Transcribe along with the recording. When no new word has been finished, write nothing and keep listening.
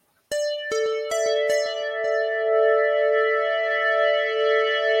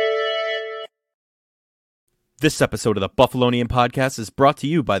This episode of the Buffalonian Podcast is brought to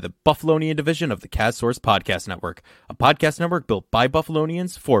you by the Buffalonian division of the CastSource Podcast Network, a podcast network built by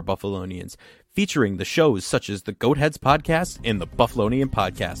Buffalonians for Buffalonians, featuring the shows such as the Goatheads Podcast and the Buffalonian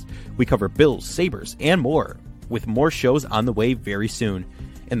Podcast. We cover Bills, Sabres, and more, with more shows on the way very soon.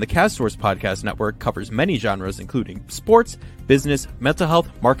 And the CastSource Podcast Network covers many genres, including sports, business, mental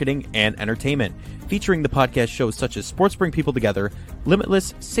health, marketing, and entertainment, featuring the podcast shows such as Sports Bring People Together,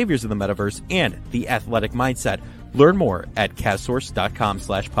 Limitless, Saviors of the Metaverse, and The Athletic Mindset. Learn more at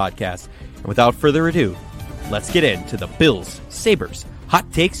castsource.com/podcast. And without further ado, let's get into the Bills, Sabres,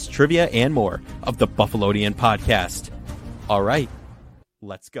 hot takes, trivia, and more of the Buffalonian Podcast. All right,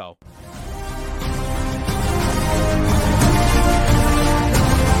 let's go.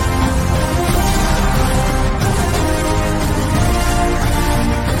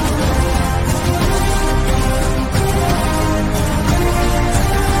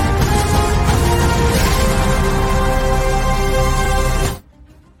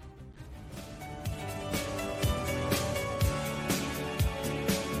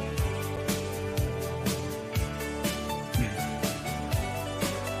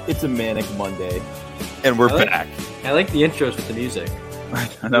 It's a manic Monday. And we're back. I like the intros with the music.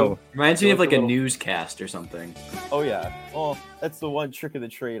 I know. Reminds me of like a newscast or something. Oh, yeah. Well, that's the one trick of the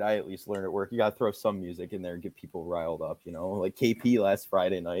trade I at least learned at work. You got to throw some music in there and get people riled up, you know? Like KP last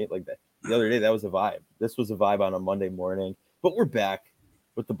Friday night. Like that. The other day, that was a vibe. This was a vibe on a Monday morning. But we're back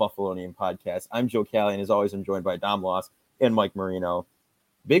with the Buffalonian Podcast. I'm Joe Callie, and as always, I'm joined by Dom Loss and Mike Marino.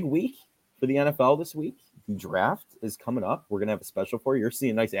 Big week for the NFL this week. The draft is coming up. We're going to have a special for you. You're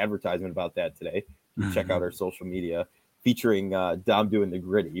seeing a nice advertisement about that today. Check out our social media featuring Dom doing the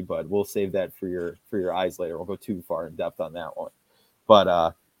gritty, but we'll save that for your eyes later. We'll go too far in depth on that one.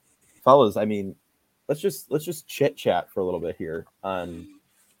 But fellas, I mean, let's just chit chat for a little bit here on,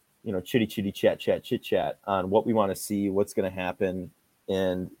 you know, chit chat on what we want to see, what's going to happen,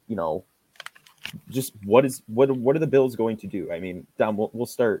 and, you know, just what are the Bills going to do? I mean, Dom, we'll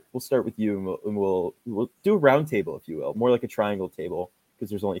start with you, and we'll do a round table, if you will, more like a triangle table, because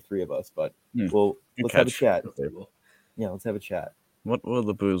there's only three of us. But let's have a chat. Yeah, let's have a chat. What will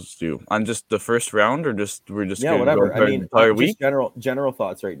the Bills do on just the first round, or we're just whatever? I mean, week? General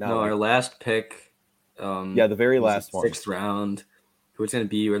thoughts right now. No, our last pick. The very last one, 6th round. Who it's going to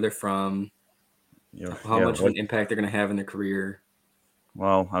be, where they're from, how much of an impact they're going to have in their career.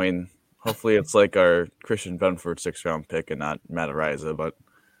 Well, I mean, hopefully it's like our Christian Benford 6th round pick and not Matt Ariza, but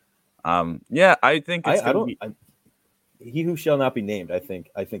I think it's he who shall not be named, I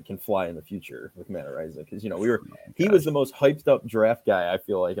think can fly in the future with Matt Ariza, because, you know, he was the most hyped up draft guy, I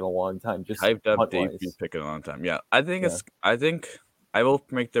feel like, in a long time. Just hyped up debut pick in a long time. Yeah, I think I will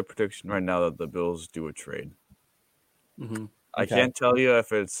make the prediction right now that the Bills do a trade. Mm-hmm. I can't tell you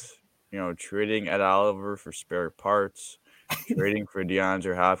if it's, you know, trading Ed Oliver for spare parts, trading for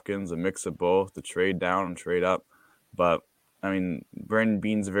DeAndre Hopkins, a mix of both, the trade down and trade up. But I mean, Brandon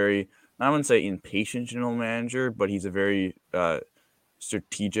Beane's I wouldn't say impatient general manager, but he's a very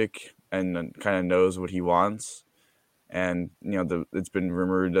strategic and kind of knows what he wants. And, you know, it's been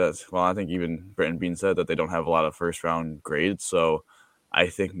rumored that, well, I think even Brandon Beane said that they don't have a lot of first round grades. So I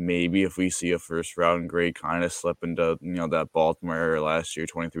think maybe if we see a first round grade kind of slip into, you know, that Baltimore area last year,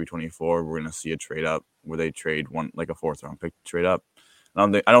 23-24, we're going to see a trade up where they trade one, like a 4th round pick to trade up. I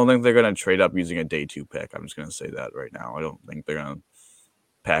don't think they're going to trade up using a day 2 pick. I'm just going to say that right now. I don't think they're going to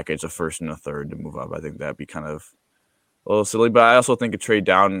package a 1st and a 3rd to move up. I think that'd be kind of a little silly, but I also think a trade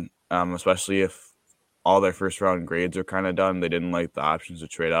down, especially if all their first round grades are kind of done, they didn't like the options to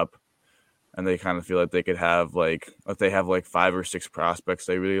trade up. And they kind of feel like they could have, like, if they have like 5 or 6 prospects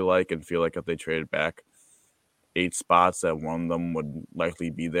they really like, and feel like if they traded back 8 spots, that one of them would likely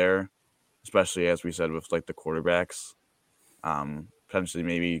be there, especially as we said with like the quarterbacks. Potentially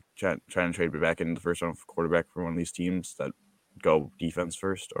maybe trying to trade back into the first round for quarterback for one of these teams that go defense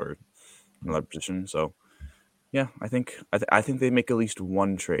first or another position. So yeah, I think they make at least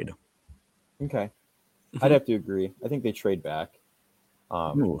one trade. Okay, I'd have to agree. I think they trade back.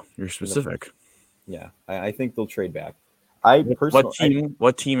 Ooh, you're specific. Yeah, I think they'll trade back. What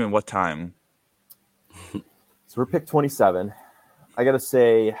team and what time? So we're pick 27. I gotta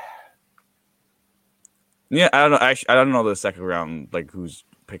say, yeah, I don't know. Actually, I don't know the second round, like who's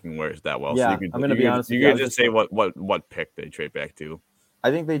picking where that well. Yeah, so I'm gonna be honest. You could just say what pick they trade back to.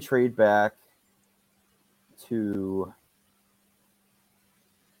 I think they trade back to.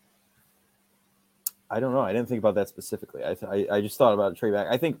 I don't know. I didn't think about that specifically. I just thought about a trade back.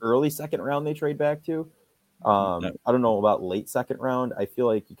 I think early 2nd round they trade back to. I don't know about late 2nd round. I feel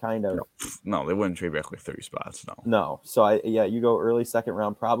like you kind of No, they wouldn't trade back like 30 spots. No. No. So you go early second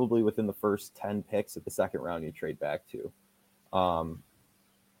round, probably within the first 10 picks of the second round, you trade back to. I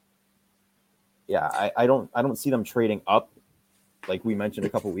don't see them trading up, like we mentioned a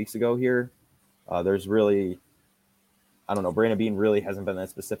couple weeks ago here. There's really, I don't know, Brandon Bean really hasn't been that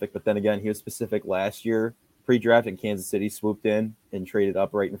specific, but then again, he was specific last year. Pre-draft in Kansas City swooped in and traded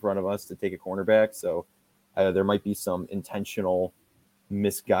up right in front of us to take a cornerback. So there might be some intentional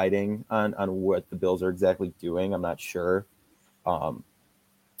misguiding on what the Bills are exactly doing. I'm not sure.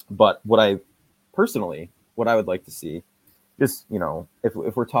 But what I would like to see, just,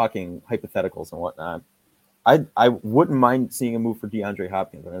 if we're talking hypotheticals and whatnot, I wouldn't mind seeing a move for DeAndre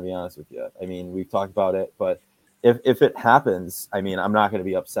Hopkins. I'm going to be honest with you. I mean, we've talked about it, but if it happens, I mean, I'm not going to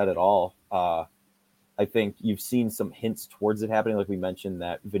be upset at all. I think you've seen some hints towards it happening. Like we mentioned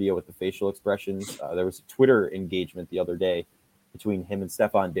that video with the facial expressions. There was a Twitter engagement the other day between him and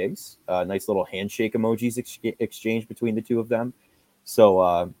Stephon Diggs. Nice little handshake emojis exchange between the two of them.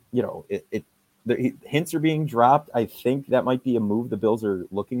 So, the hints are being dropped. I think that might be a move the Bills are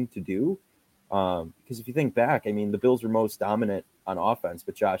looking to do. Because if you think back, I mean, the Bills were most dominant on offense,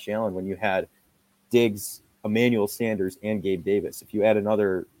 but Josh Allen, when you had Diggs, Emmanuel Sanders, and Gabe Davis, if you add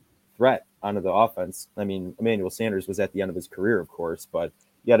another threat onto the offense, I mean, Emmanuel Sanders was at the end of his career, of course, but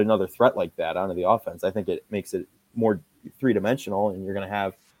you had another threat like that onto the offense. I think it makes it more three-dimensional, and you're going to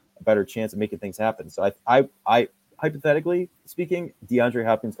have a better chance of making things happen. So I hypothetically speaking, DeAndre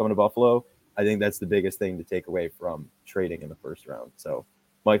Hopkins coming to Buffalo, I think that's the biggest thing to take away from trading in the first round. So,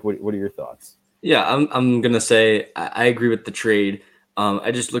 Mike, what are your thoughts? Yeah, I'm gonna say I agree with the trade.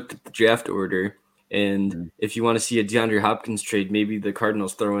 I just looked at the draft order, and if you want to see a DeAndre Hopkins trade, maybe the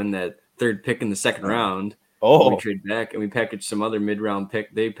Cardinals throw in that third pick in the second round. We trade back and we package some other mid-round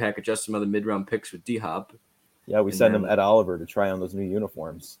pick. They package us some other mid-round picks with D-Hop. Yeah, we send them Ed Oliver to try on those new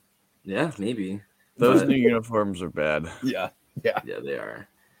uniforms. Yeah, maybe. Those new uniforms are bad. Yeah, they are.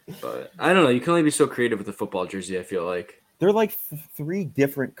 But I don't know. You can only be so creative with a football jersey, I feel like. They're like three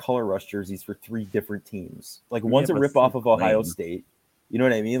different color rush jerseys for three different teams. Like one's a ripoff of Ohio State. You know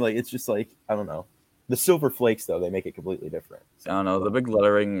what I mean? Like it's just like, I don't know. The silver flakes, though, they make it completely different. So, I don't know. The big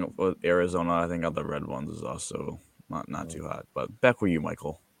lettering with Arizona, I think, on the red ones is also not too hot. But back with you,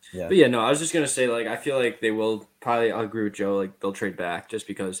 Michael. Yeah. But yeah, no, I was just gonna say, like, I feel like they will probably. I'll agree with Joe. Like, they'll trade back just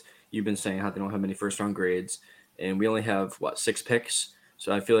because you've been saying how they don't have many first round grades, and we only have 6 picks.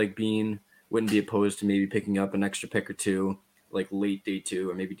 So I feel like Bean wouldn't be opposed to maybe picking up an extra pick or two, like late day 2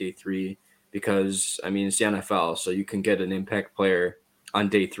 or maybe day 3, because I mean it's the NFL, so you can get an impact player on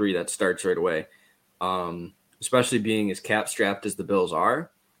day 3 that starts right away. Especially being as cap strapped as the Bills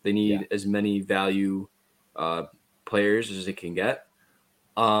are, they need as many value players as they can get.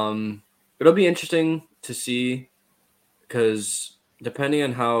 It'll be interesting to see because depending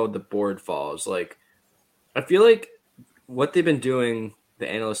on how the board falls, like I feel like what they've been doing, the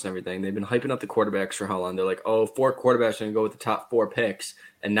analysts and everything, they've been hyping up the quarterbacks for how long. They're like, 4 quarterbacks are going to go with the top 4 picks.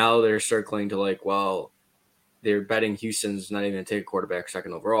 And now they're circling to like, well, they're betting Houston's not even going to take a quarterback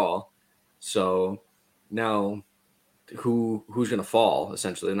second overall. So now who's going to fall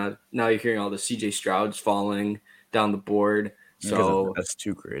essentially? Now you're hearing all the CJ Stroud's falling down the board. So that's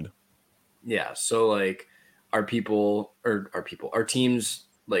 2 grade. Yeah. So like our teams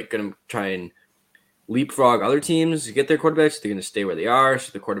like going to try and leapfrog other teams to get their quarterbacks. They're going to stay where they are.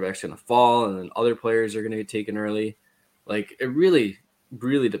 So the quarterback's going to fall and then other players are going to get taken early. Like it really,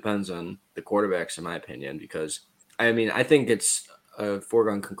 really depends on the quarterbacks in my opinion, because I mean, I think it's a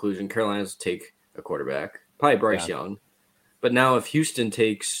foregone conclusion. Carolina's will take a quarterback, probably Bryce Young. But now if Houston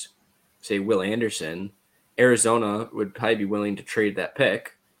takes, say, Will Anderson, Arizona would probably be willing to trade that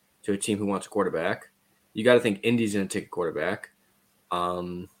pick to a team who wants a quarterback. You got to think Indy's going to take a quarterback.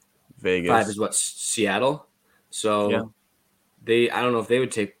 Vegas. 5 is what, Seattle? So I don't know if they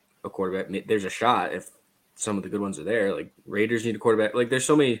would take a quarterback. There's a shot if some of the good ones are there. Like Raiders need a quarterback. Like there's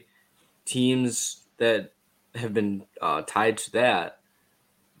so many teams that have been tied to that.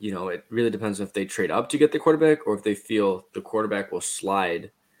 You know, it really depends if they trade up to get the quarterback or if they feel the quarterback will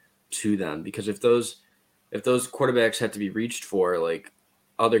slide to them. Because if those quarterbacks have to be reached for, like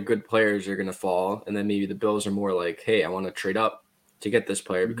other good players are going to fall. And then maybe the Bills are more like, hey, I want to trade up to get this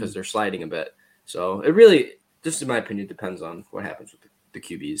player because they're sliding a bit. So it really, just in my opinion, depends on what happens with the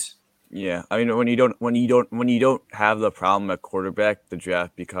QBs. Yeah, I mean, when you don't have the problem at quarterback, the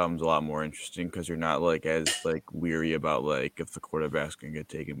draft becomes a lot more interesting because you're not like as like weary about like if the quarterback's gonna get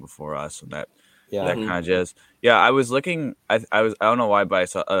taken before us and that kind of jazz. Yeah, I was looking. I don't know why, but I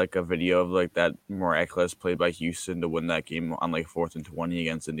saw like a video of like that miraculous play by Houston to win that game on like 4th and 20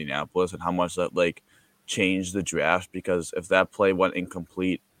 against Indianapolis, and how much that like changed the draft, because if that play went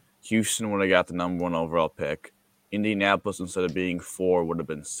incomplete Houston would have got the number 1 overall pick. Indianapolis, instead of being 4, would have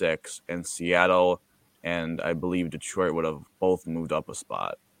been 6, and Seattle and I believe Detroit would have both moved up a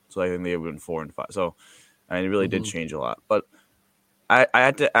spot. So I think they would have been 4 and 5. So I mean, it really did change a lot. But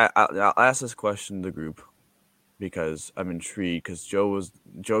I'll ask this question to the group because I'm intrigued. Because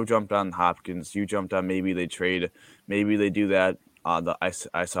Joe jumped on Hopkins, you jumped on maybe they do that.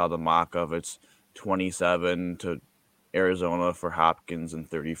 I saw the mock of it's 27 to Arizona for Hopkins and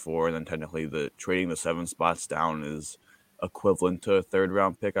 34, and then technically the trading the 7 spots down is equivalent to a 3rd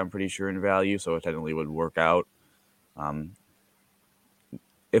round pick. I'm pretty sure in value, so it technically would work out.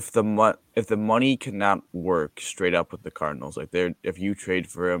 If the money cannot work straight up with the Cardinals, like if you trade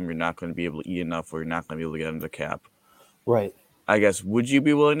for him, you're not going to be able to eat enough, or you're not going to be able to get under the cap. Right. I guess, would you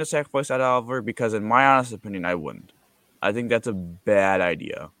be willing to sacrifice that, Oliver? Because in my honest opinion, I wouldn't. I think that's a bad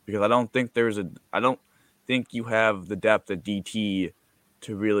idea because I don't think you have the depth at DT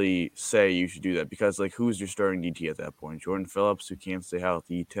to really say you should do that. Because like, who's your starting DT at that point? Jordan Phillips, who can't stay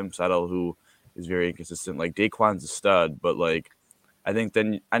healthy. Tim Settle, who is very inconsistent. Like Daquan's a stud, but like, I think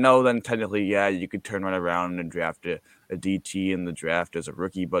then technically, yeah, you could turn right around and draft a DT in the draft as a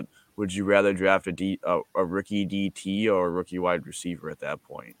rookie. But would you rather draft a rookie DT or a rookie wide receiver at that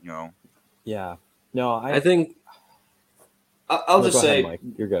point? You know? Yeah. No, I think I'll just say, Mike.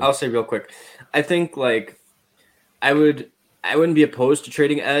 You're good. I'll say real quick. I think like I wouldn't be opposed to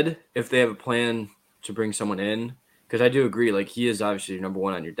trading Ed if they have a plan to bring someone in, because I do agree, like he is obviously number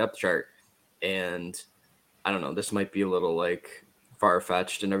 1 on your depth chart, and I don't know, this might be a little like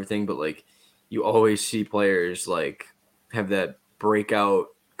far-fetched and everything, but like you always see players like have that breakout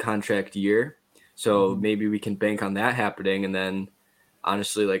contract year, so maybe we can bank on that happening, and then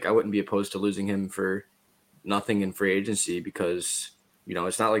honestly, like I wouldn't be opposed to losing him for nothing in free agency, because you know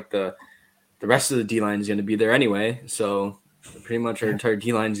it's not like the rest of the D-line is going to be there anyway, so pretty much our entire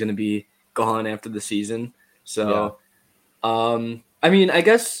D-line is going to be gone after the season. So I mean, I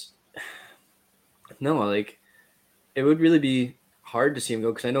guess no, like it would really be hard to see him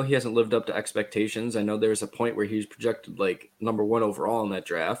go, because I know he hasn't lived up to expectations. I know there was a point where he was projected like number 1 overall in that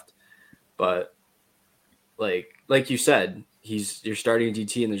draft, but like you said, you're starting a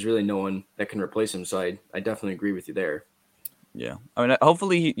DT and there's really no one that can replace him. So I definitely agree with you there. Yeah, I mean,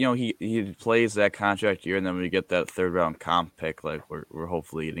 hopefully, he plays that contract year, and then we get that 3rd round comp pick. Like we're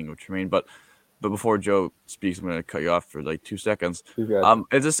hopefully getting with Tremaine. But before Joe speaks, I'm going to cut you off for like 2 seconds.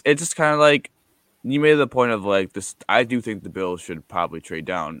 It's just kind of like you made the point of like this. I do think the Bills should probably trade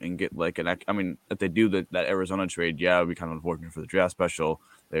down and get like I mean, if they do that Arizona trade, yeah, it would be kind of unfortunate for the draft special.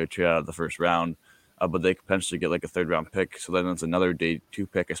 They would trade out of the 1st round. But they could potentially get like a 3rd round pick. So then it's another day 2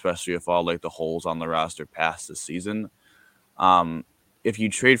 pick, especially if all like the holes on the roster pass this season. If you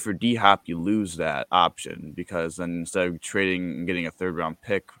trade for D-Hop, you lose that option, because then instead of trading and getting a 3rd round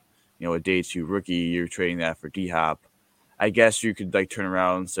pick, a day 2 rookie, you're trading that for D-Hop. I guess you could like turn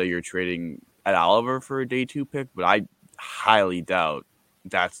around and say you're trading at Oliver for a day 2 pick, but I highly doubt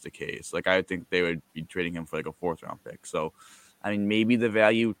that's the case. Like I think they would be trading him for like a 4th round pick. So, I mean, maybe the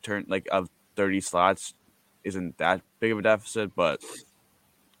value of 30 slots isn't that big of a deficit, but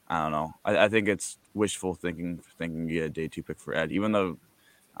I don't know. I think it's wishful thinking you get a day 2 pick for Ed, even though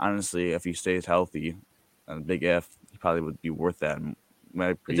honestly, if he stays healthy, and a big if, he probably would be worth that.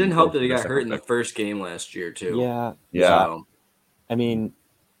 It didn't help that he got hurt in the first game last year too. Yeah. So, I mean,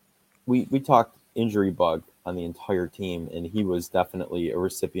 we talked injury bug on the entire team, and he was definitely a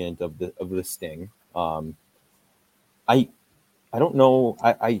recipient of the sting. I don't know.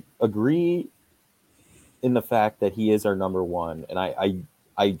 I agree in the fact that he is our number 1, and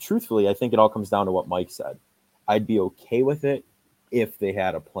I truthfully, I think it all comes down to what Mike said. I'd be okay with it if they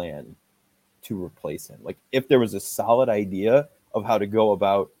had a plan to replace him. Like if there was a solid idea of how to go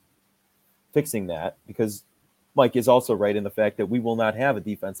about fixing that, because Mike is also right in the fact that we will not have a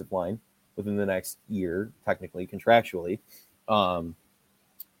defensive line within the next year, technically, contractually. I'm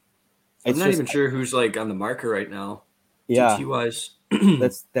not even sure who's like on the marker right now. Yeah, DT wise.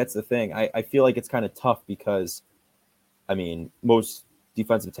 that's the thing. I feel like it's kind of tough because, I mean, most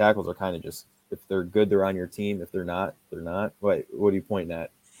defensive tackles are kind of just, if they're good, they're on your team. If they're not, they're not. What are you pointing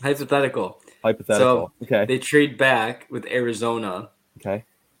at? Hypothetical. So, okay. They trade back with Arizona. Okay.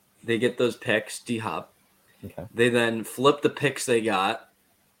 They get those picks, D-Hop. Okay. They then flip the picks they got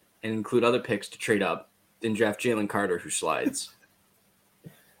and include other picks to trade up, then draft Jalen Carter, who slides.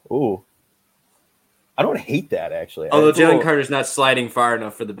 Ooh. I don't hate that, actually. Although Jalen Carter's not sliding far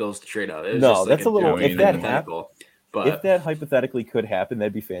enough for the Bills to trade up. No, that's a little. If that happened, if that hypothetically could happen,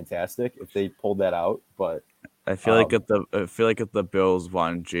 that'd be fantastic if they pulled that out. But I feel like if the Bills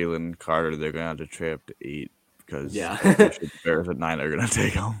want Jalen Carter, they're gonna have to trade up to 8 because the Bears at 9 are gonna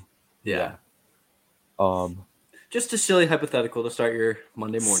take him. Yeah. Just a silly hypothetical to start your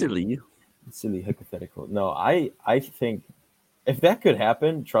Monday morning. Silly hypothetical. No, I think if that could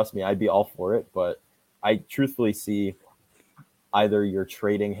happen, trust me, I'd be all for it. But I truthfully see either you're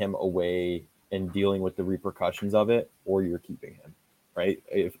trading him away and dealing with the repercussions of it, or you're keeping him. Right?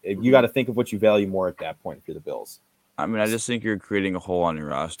 If you got to think of what you value more at that point for the Bills. I mean, I just think you're creating a hole on your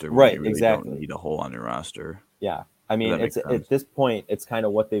roster. Right, You really exactly. don't need a hole on your roster. Yeah, I mean, it's at this point, it's kind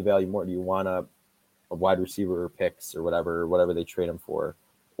of what they value more. Do you want a wide receiver picks or whatever they trade him for,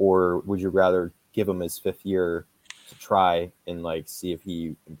 or would you rather give him his 5th year to try and like see if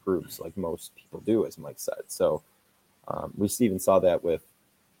he improves, like most people do, as Mike said. So we even saw that with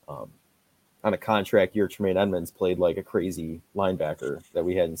on a contract year, Tremaine Edmonds played like a crazy linebacker that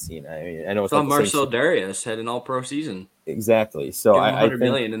we hadn't seen. I mean, I know it's not Marcel Darius had an All-Pro season. Exactly. So I think $100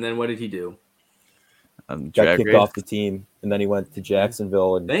 million, and then what did he do? Got kicked off the team, and then he went to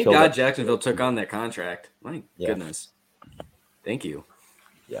Jacksonville. And thank God Jacksonville took on that contract. My goodness. Thank you.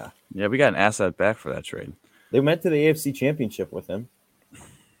 Yeah. Yeah, we got an asset back for that trade. They went to the AFC Championship with him.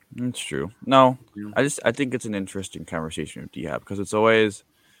 That's true. No, I think it's an interesting conversation with D-Hop because it's always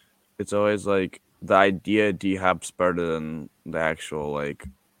like the idea D-Hop's better than the actual, like,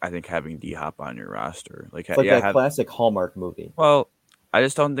 I think having D-Hop on your roster. Like, it's like that classic Hallmark movie. Well, I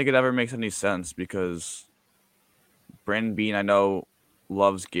just don't think it ever makes any sense because Brandon Beane, I know,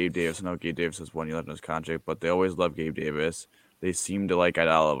 loves Gabe Davis. I know Gabe Davis has 1 year left in his contract, but they always love Gabe Davis. They seem to like Ed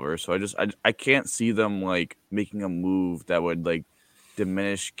Oliver. So I can't see them, like, making a move that would, like,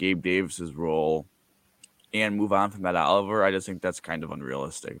 diminish Gabe Davis's role and move on from Ed Oliver. I just think that's kind of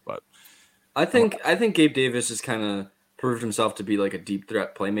unrealistic. But I think Gabe Davis has kind of proved himself to be like a deep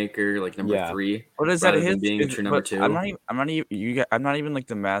threat playmaker, like number 3. What is that? Being a true number 2. I'm not even like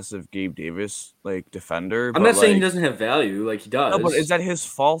the massive Gabe Davis like defender. I'm not saying he doesn't have value, like he does. No, but is that his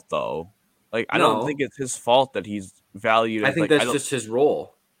fault though? Like I don't think it's his fault that he's valued. I think that's just his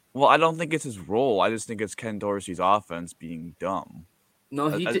role. Well, I don't think it's his role. I just think it's Ken Dorsey's offense being dumb. No,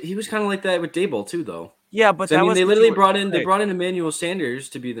 he was kind of like that with Daboll too, though. Yeah, but they literally brought in Emmanuel Sanders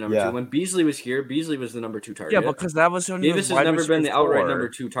to be the number 2. When Beasley was here, Beasley was the number 2 target. Yeah, because that was when Davis has never been the outright number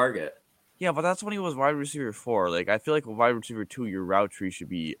 2 target. Yeah, but that's when he was wide receiver 4. Like I feel like with wide receiver 2, your route tree should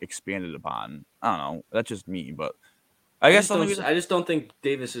be expanded upon. I don't know. That's just me, but I just don't think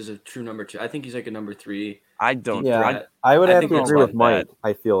Davis is a true number 2. I think he's like a number 3. I don't. Yeah, I would have to agree with Mike.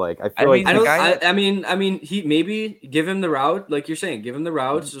 I feel like. I mean, he maybe give him the route, like you're saying, give him the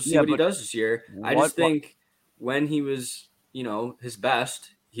routes. We'll see what he does this year. I just think when he was, his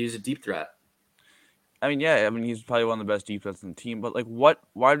best, he was a deep threat. I mean, he's probably one of the best deep threats in the team. But like, what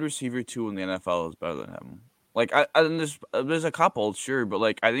wide receiver 2 in the NFL is better than him? Like, there's a couple, sure, but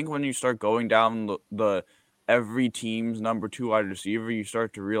like, I think when you start going down the every team's number 2 wide receiver, you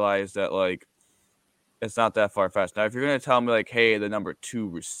start to realize that like. It's not that far-fetched. Now, if you're going to tell me, like, hey, the number 2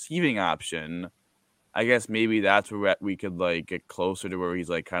 receiving option, I guess maybe that's where we could, like, get closer to where he's,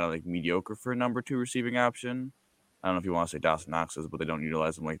 like, kind of, like, mediocre for a number 2 receiving option. I don't know if you want to say Dawson Knox is, but they don't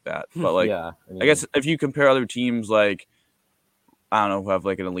utilize him like that. But, like, I guess if you compare other teams, like, I don't know, who have,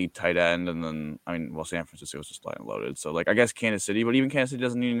 like, an elite tight end, and then, San Francisco was just lying loaded. So, like, I guess Kansas City, but even Kansas City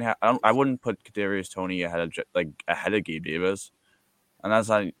doesn't even have – I wouldn't put Kadarius Toney ahead of Gabe Davis. And that's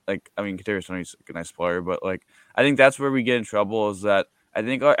not Kadarius Toney's a nice player, but like I think that's where we get in trouble is that I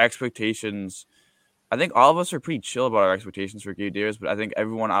think our expectations. I think all of us are pretty chill about our expectations for Gabe Davis, but I think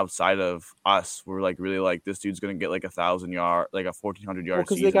everyone outside of us were like really like this dude's gonna get like 1,000 yard, like a 1,400 yard.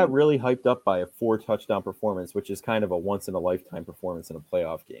 Because they got really hyped up by a 4 touchdown performance, which is kind of a once in a lifetime performance in a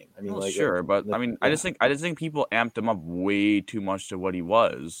playoff game. I mean, I just think people amped him up way too much to what he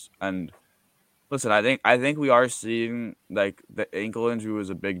was, and. Listen, I think we are seeing like the ankle injury was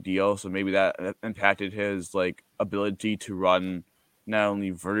a big deal, so maybe that impacted his like ability to run not only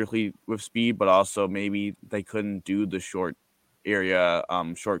vertically with speed, but also maybe they couldn't do the short area,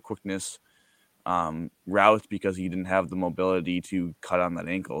 short quickness routes because he didn't have the mobility to cut on that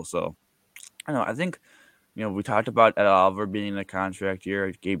ankle. So I don't know. I think we talked about Ed Oliver being in a contract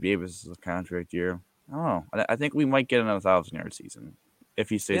year. Gabe Davis is a contract year. I don't know. I think we might get another 1,000-yard season. If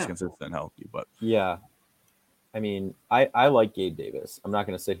he stays consistent and healthy, but yeah, I mean, I like Gabe Davis. I'm not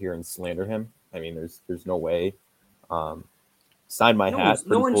going to sit here and slander him. I mean, there's no way. Sign my hat.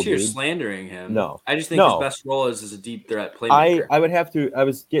 No one's here slandering him. No, I just think his best role is as a deep threat playmaker. I would have to. I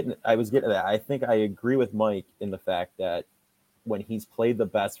was getting to that. I think I agree with Mike in the fact that when he's played the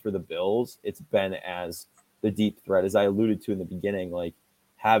best for the Bills, it's been as the deep threat, as I alluded to in the beginning, like.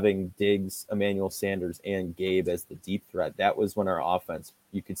 Having Diggs, Emmanuel Sanders, and Gabe as the deep threat, that was when our offense,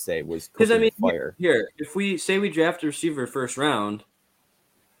 you could say, was cooking fire. Here, if we say we draft a receiver first round,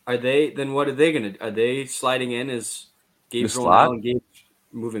 Are they then? What are they gonna? Are they sliding in as Gabe's The rolling out slot? and Gabe's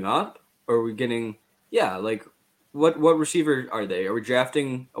moving up? Or are we getting? Yeah, like what receiver are they? Are we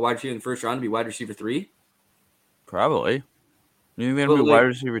drafting a wide receiver in the first round to be wide receiver 3? Probably. You think they're gonna But be wide like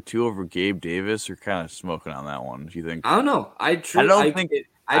receiver 2 over Gabe Davis? You're kind of smoking on that one. Do you think? I don't know. I don't think.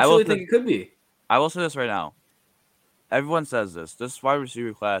 I I will truly say. think it could be. I will say this right now. Everyone says this. This wide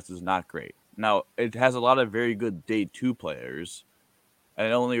receiver class is not great. Now it has a lot of very good day 2 players, and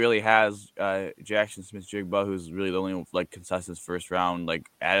it only really has Jackson Smith-Jigba, who's really the only like consensus first round. Like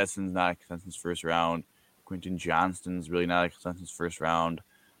Addison's not a consensus first round. Quentin Johnston's really not a consensus first round.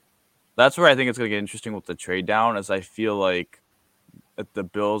 That's where I think it's going to get interesting with the trade down, as I feel like if the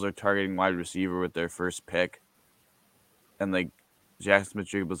Bills are targeting wide receiver with their first pick, and like Jackson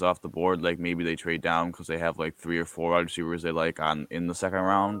Smith-Jigba's off the board, like maybe they trade down because they have like 3 or 4 wide receivers they like on in the second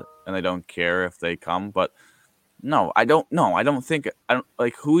round, and they don't care if they come. But no, I don't. No, I don't think. I don't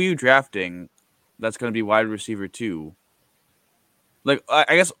like who are you drafting. That's going to be wide receiver 2. Like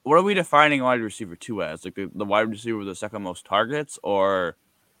I guess what are we defining wide receiver 2 as? Like the wide receiver with the second most targets, or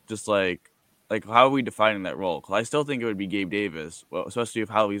just like how are we defining that role? Because I still think it would be Gabe Davis, well, especially if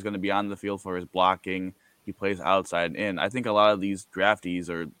how he's going to be on the field for his blocking. He plays outside and in. I think a lot of these draftees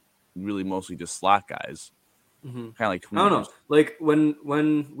are really mostly just slot guys, Mm-hmm. kind of like I don't know. tweeners. Like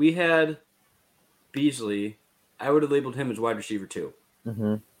when we had Beasley, I would have labeled him as wide receiver 2,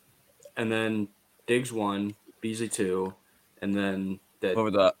 Mm-hmm. and then Diggs 1, Beasley 2, and then that.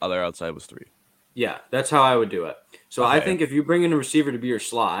 Over the other outside was 3. Yeah, that's how I would do it. So I Okay. think if you bring in a receiver to be your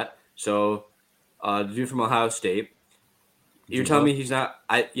slot, so the dude from Ohio State, you're telling me he's not.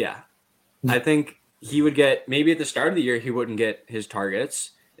 I think he would get maybe at the start of the year he wouldn't get his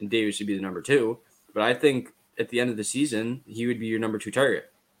targets, and Davis would be the number 2. But I think at the end of the season he would be your number 2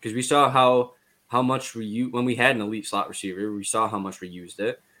 target because we saw how much when we had an elite slot receiver, we saw how much we used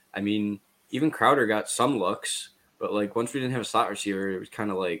it. I mean, even Crowder got some looks, but like once we didn't have a slot receiver, it was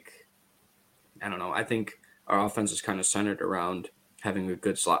kind of like. I don't know. I think our offense is kind of centered around having a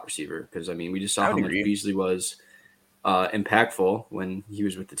good slot receiver because, I mean, we just saw I how would much agree. Beasley was impactful when he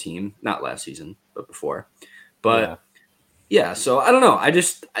was with the team. Not last season, but before. But, yeah, so I don't know.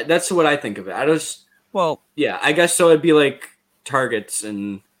 That's what I think of it. Well, I guess so it'd be like targets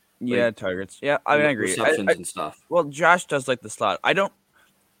and yeah, like targets. Yeah, I mean, I agree. receptions and stuff. Well, Josh does like the slot.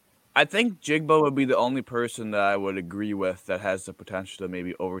 I think Jigbo would be the only person that I would agree with that has the potential to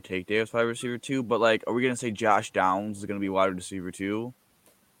maybe overtake Davis wide receiver 2. But like, are we gonna say Josh Downs is gonna be wide receiver 2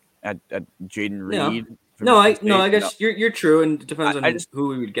 at Jaden Yeah. Reed from Michigan State? I guess you're true, and it depends I on just who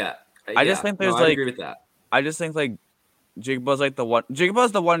we would get. I just think there's I'd agree with that. I just think like Jigba's like the one.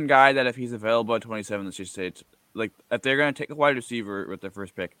 Jigba's the one guy that if he's available at 27, let's just say it's like if they're gonna take a wide receiver with their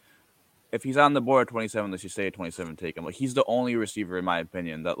first pick. If he's on the board at 27, let's just say at 27, take him. Like he's the only receiver, in my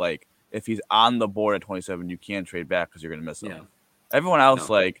opinion, that like if he's on the board at 27, you can't trade back because you're gonna miss him. Yeah. Everyone else,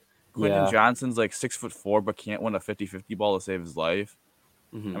 No. like Quentin Yeah. Johnson's like 6'4", but can't win a 50-50 ball to save his life.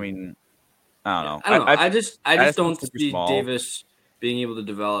 Mhm. I mean, I don't know. I don't know. I just just don't think super see small. Davis being able to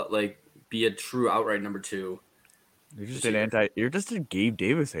develop be a true outright number 2. You're just a Gabe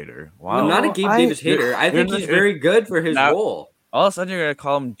Davis hater. Wow. I'm not a Gabe Davis hater. I think he's very good for his Now- role. All of a sudden, you're gonna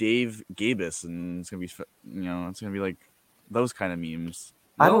call him Dave Gabus, and it's gonna be, it's gonna be like those kind of memes.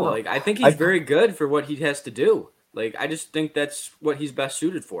 I don't No, know. I think he's very good for what he has to do. Like, I just think that's what he's best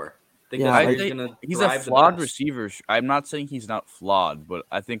suited for. I think Yeah, that's where I think gonna he's a thrive the flawed best. receiver. I'm not saying he's not flawed, but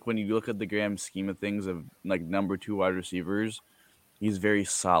I think when you look at the grand scheme of things of like number 2 wide receivers, he's very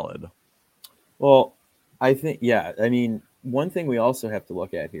solid. Well, I think, yeah. I mean, one thing we also have to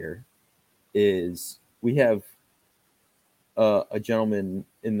look at here is we have a gentleman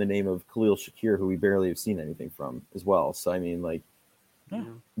in the name of Khalil Shakir who we barely have seen anything from as well. So, I mean, like, Yeah.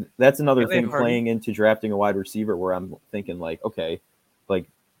 that's another Yeah, they thing have Harden. playing into drafting a wide receiver where I'm thinking, like, okay, like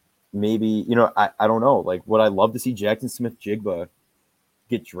maybe, I don't know. Like, would I love to see Jackson Smith-Jigba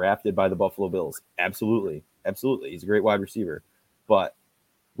get drafted by the Buffalo Bills? Absolutely. Absolutely. He's a great wide receiver. But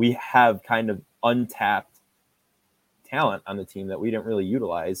we have kind of untapped talent on the team that we didn't really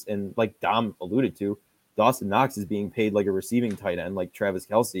utilize. And like Dom alluded to, Dawson Knox is being paid like a receiving tight end, like Travis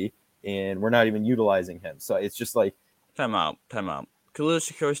Kelce, and we're not even utilizing him. So it's just like, Time out. Khalil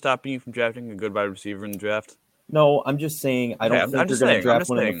Shakir stopping you from drafting a good wide receiver in the draft? no, I'm just saying I Okay, don't I'm think they're just going to saying, draft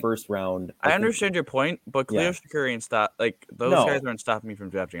one in the first round. I think- understand your point, but Khalil Yeah. Shakir ain't stop. Like those No. guys aren't stopping me from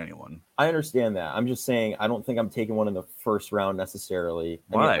drafting anyone. I understand that. I'm just saying I don't think I'm taking one in the first round necessarily.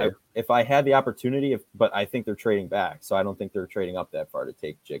 Why? I mean, if I had the opportunity, but I think they're trading back, so I don't think they're trading up that far to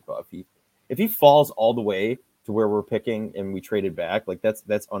take Jigba. If he falls all the way to to where we're picking and we traded back, like that's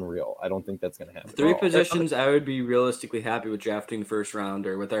unreal. I don't think that's going to happen. Three positions I would be realistically happy with drafting the first round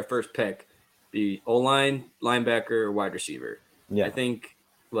or with our first pick, be O-line, linebacker, or wide receiver. Yeah. I think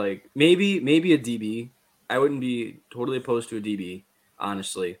like maybe a DB. I wouldn't be totally opposed to a DB,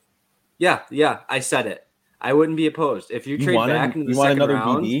 honestly. Yeah, I said it. I wouldn't be opposed. If you trade back into the second another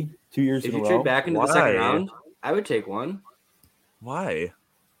round, DB 2 years if in a you row? trade back into the second round, I would take one. Why?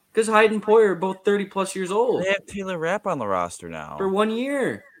 Because Hyde and Poyer are both 30-plus years old. They have Taylor Rapp on the roster now. For 1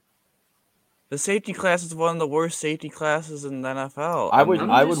 year. The safety class is one of the worst safety classes in the NFL. I would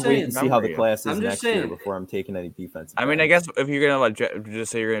wait and see how the class is next year before I'm taking any defense. I mean, I guess if you're gonna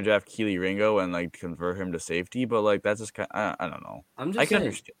just say you're gonna draft Keely Ringo and like convert him to safety, but like that's just kind of, I don't know. I can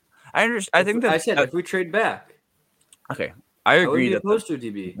understand. I understand. I think that I said if we trade back. Okay, I agree. I would be opposed to a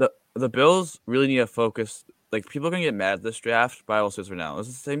DB. The Bills really need to focus. Like people are gonna get mad at this draft, but I will say this for now. It's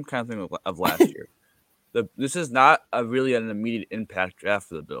the same kind of thing of last year. This is not really an immediate impact draft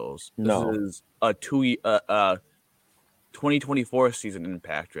for the Bills. No. This is a 2024 season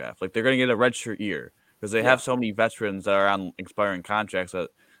impact draft. Like they're going to get a redshirt year because they have so many veterans that are on expiring contracts that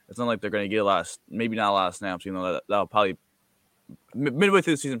it's not like they're going to get maybe not a lot of snaps. You know, that'll probably midway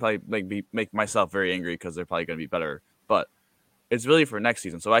through the season probably make myself very angry because they're probably going to be better. But it's really for next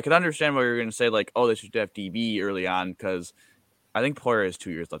season. So I could understand why you're going to say like, oh, they should have DB early on because I think Poyer has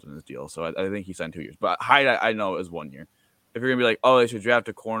 2 years left in his deal, so I think he signed 2 years. But Hyde, I know, is 1 year. If you're going to be like, oh, they should draft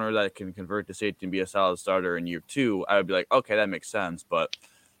a corner that can convert to safety and be a solid starter in year 2, I would be like, okay, that makes sense. But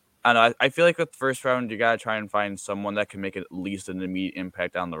I don't know. I feel like with the first round, you got to try and find someone that can make at least an immediate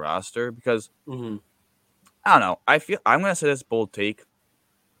impact on the roster because, I don't know. I'm going to say this bold take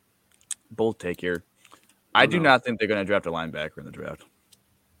here. I do not think they're going to draft a linebacker in the draft.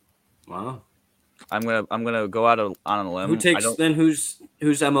 Wow. I'm gonna go out on a limb. Who's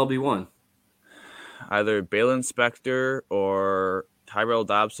MLB1? Either Balin Spector or Tyrell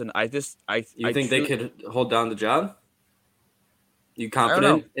Dobson. I think they could hold down the job? You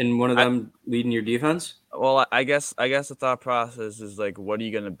confident in one of them leading your defense? Well, I guess the thought process is like, what are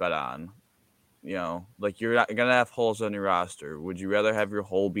you gonna bet on? You know, like you're not gonna have holes on your roster. Would you rather have your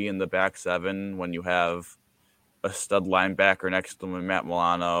hole be in the back seven when you have a stud linebacker next to him, Matt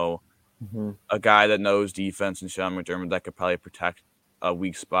Milano? A guy that knows defense and Sean McDermott that could probably protect a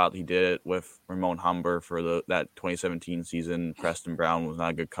weak spot. He did it with Ramon Humber for that 2017 season. Preston Brown was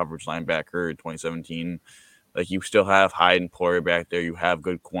not a good coverage linebacker in 2017. Like you still have Hyde and Poyer back there. You have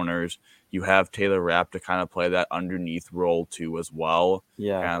good corners. You have Taylor Rapp to kind of play that underneath role too as well.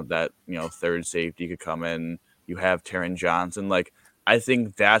 Yeah, kind of that third safety could come in. You have Taron Johnson. Like I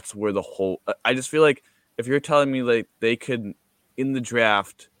think that's where the whole. I just feel like if you're telling me like they could in the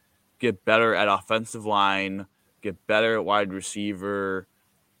draft get better at offensive line, get better at wide receiver,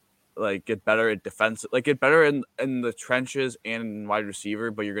 like get better at defense, like get better in the trenches and in wide receiver,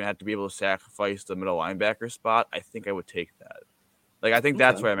 but you're going to have to be able to sacrifice the middle linebacker spot. I think I would take that. Like, I think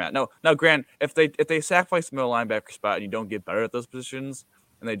that's where I'm at. No, Grant, if they sacrifice the middle linebacker spot and you don't get better at those positions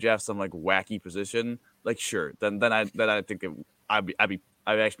and they draft some like wacky position, like sure, then I think I'd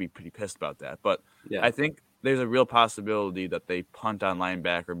actually be pretty pissed about that. But I think there's a real possibility that they punt on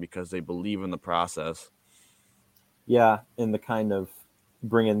linebacker because they believe in the process. Yeah, in the kind of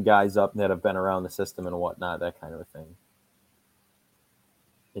bringing guys up that have been around the system and whatnot, that kind of a thing.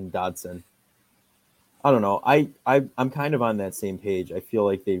 In Dodson. I don't know. I'm kind of on that same page. I feel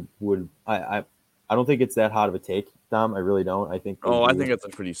like they would. I don't think it's that hot of a take, Dom. I really don't. I think. I think it's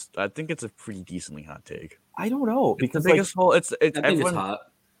a pretty decently hot take. I don't know because the biggest hole. It's hot.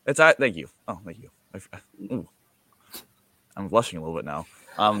 It's thank you. Oh, thank you. I'm blushing a little bit now.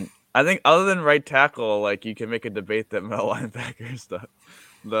 I think other than right tackle, like you can make a debate that middle linebacker is the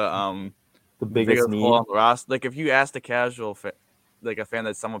biggest need. Hole on the roster. Like if you ask the casual, like a fan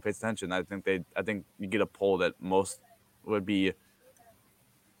that someone pays attention, I think you get a poll that most would be.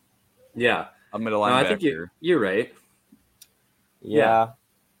 A middle linebacker. I think you're right. Yeah.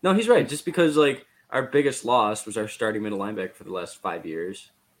 No, he's right. Just because like our biggest loss was our starting middle linebacker for the last 5 years.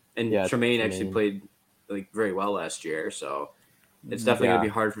 And Tremaine actually played like very well last year, so it's definitely going to be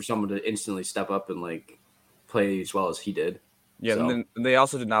hard for someone to instantly step up and like play as well as he did. Yeah, so. And then they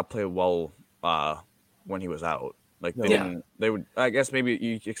also did not play well when he was out. Like they would. I guess maybe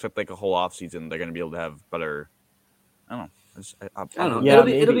you expect like a whole offseason they're going to be able to have better. I don't know. I don't know. Yeah,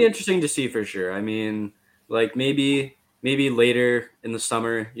 it'll be interesting to see for sure. I mean, like maybe later in the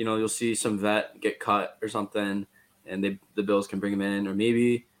summer, you'll see some vet get cut or something, and the Bills can bring him in, or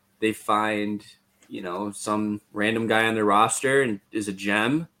maybe they find, some random guy on their roster and is a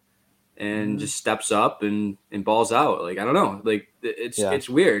gem and just steps up and balls out. Like, I don't know. Like it's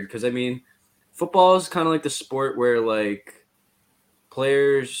weird. Cause I mean, football is kind of like the sport where like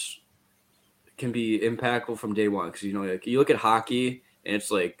players can be impactful from day one because like you look at hockey and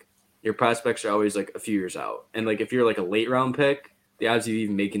it's like your prospects are always like a few years out, and like if you're like a late round pick, the odds of you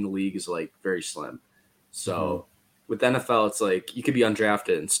even making the league is like very slim. So with NFL, it's like you could be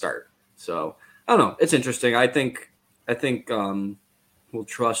undrafted and start. So I don't know. It's interesting. I think we'll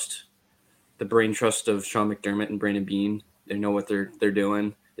trust the brain trust of Sean McDermott and Brandon Beane. They know what they're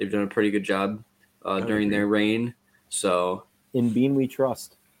doing. They've done a pretty good job during their reign. So In Bean we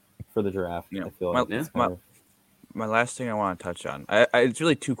trust for the draft. Yeah. I feel like it's My last thing I want to touch on, it's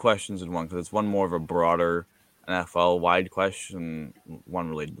really two questions in one because it's one more of a broader NFL wide question, one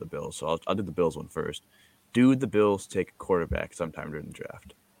related to the Bills. So I'll do the Bills one first. Do the Bills take a quarterback sometime during the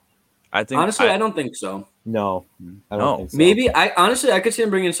draft? I think honestly, I don't think so. No, I don't think so. Maybe I could see them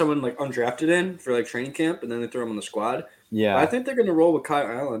bringing someone like undrafted in for like training camp, and then they throw him on the squad. Yeah, but I think they're going to roll with Kyle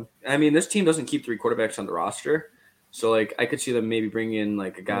Allen. I mean, this team doesn't keep 3 quarterbacks on the roster, so like I could see them maybe bringing in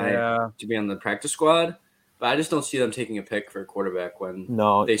like a guy to be on the practice squad. But I just don't see them taking a pick for a quarterback when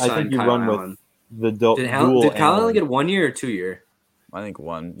they signed I think you Kyle run Allen. With the Did Kyle Allen get 1 year or 2 year? I think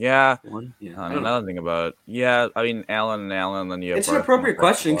 1. Yeah. 1? Yeah. I don't know. Another thing about it. Yeah, I mean, Allen, then you have it's an appropriate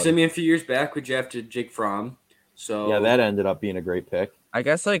question because, I mean, a few years back, we drafted Jake Fromm. So yeah, that ended up being a great pick. I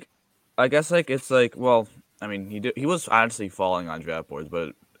guess it's like, well, I mean, he was honestly falling on draft boards,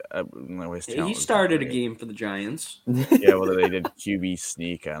 but he started a game for the Giants. Yeah, well, they did QB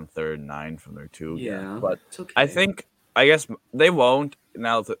sneak on 3rd and 9 from their 2. Yeah, but it's okay. I guess they won't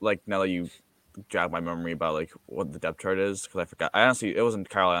now that you jog my memory about like what the depth chart is because I forgot. I honestly, it wasn't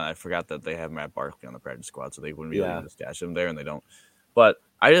Kyle Allen. I forgot that they have Matt Barkley on the practice squad, so they wouldn't be able to stash him there, and they don't. But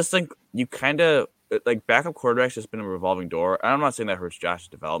I just think you kind of like backup quarterback's just been a revolving door. And I'm not saying that hurts Josh's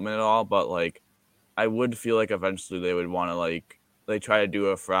development at all, but like I would feel like eventually they would want to like they try to do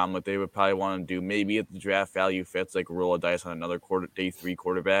a from like they would probably want to do maybe if the draft value fits like roll a dice on another day 3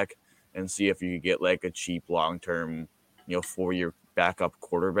 quarterback and see if you could get like a cheap long term 4-year backup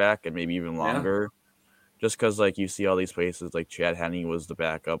quarterback and maybe even longer. Just because like you see all these places like Chad Henne was the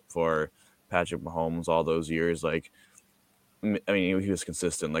backup for Patrick Mahomes all those years. Like I mean he was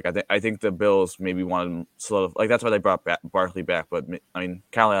consistent. Like I think the Bills maybe wanted him like that's why they brought Barkley back. But I mean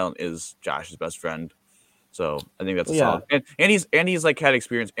Kyle Allen is Josh's best friend. So I think that's solid. And he's like had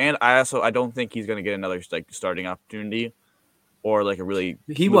experience. And I don't think he's gonna get another like starting opportunity or like a really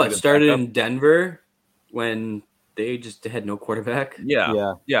he started backup in Denver when they just had no quarterback.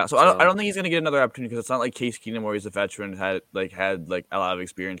 Yeah. So I don't think he's gonna get another opportunity because it's not like Case Keenum where he's a veteran had a lot of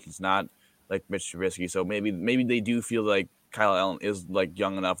experience. It's not like Mitch Trubisky. So maybe they do feel like Kyle Allen is like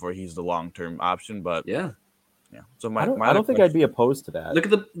young enough where he's the long term option. But yeah. So I don't think I'd be opposed to that.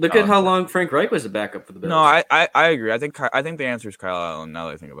 Look at how long Frank Reich was a backup for the Bills. No, I agree. I think the answer is Kyle Allen. Now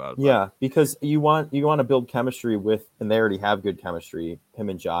that I think about it, yeah, because you want to build chemistry with, and they already have good chemistry, him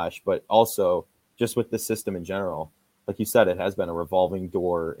and Josh, but also just with the system in general. Like you said, it has been a revolving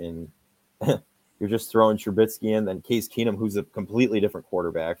door. In you're just throwing Trubisky in, then Case Keenum, who's a completely different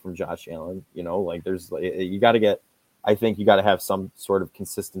quarterback from Josh Allen. Like you got to get. I think you got to have some sort of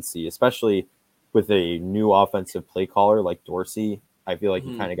consistency, especially with a new offensive play caller like Dorsey. I feel like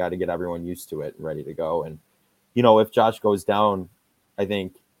you kind of got to get everyone used to it and ready to go. And, if Josh goes down, I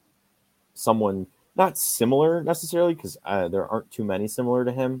think someone not similar necessarily because there aren't too many similar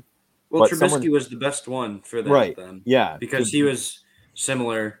to him. Well, Trubisky was the best one for that. Right. Then. Yeah. Because he was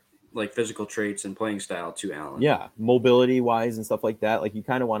similar, like physical traits and playing style to Allen. Yeah. Mobility wise and stuff like that. Like you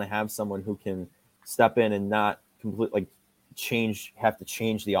kind of want to have someone who can step in and not completely have to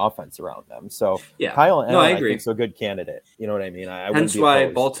change the offense around them. So Kyle Allen, I agree. I think, is a good candidate. You know what I mean? Hence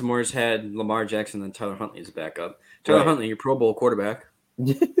why Baltimore's had Lamar Jackson and Tyler Huntley as a backup. Tyler Huntley, your Pro Bowl quarterback.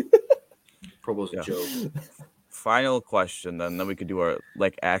 Pro Bowl's a joke. Final question, then we could do our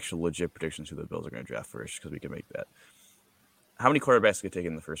actual legit predictions who the Bills are going to draft first because we can make that. How many quarterbacks could take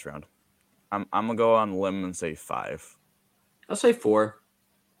in the first round? I'm gonna go on a limb and say 5. I'll say 4.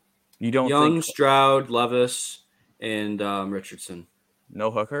 You don't Young, think Stroud, Levis, and Richardson.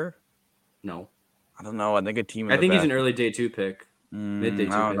 No Hooker? No. I don't know. I think a team. I think he's an early day 2 pick. Mid-day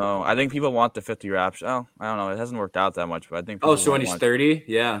 2 I don't know. I think people want the 5th-year option. Oh, I don't know. It hasn't worked out that much, but I think. So when he's 30,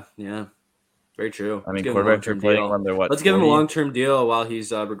 yeah. Very true. I mean, quarterbacks are playing when they're what? Let's give him a long-term deal while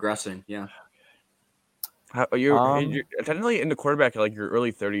he's regressing. Yeah. You're technically in the quarterback like your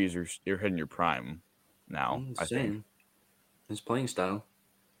early 30s. You're hitting your prime now. I think his playing style.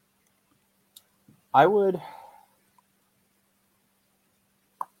 I would.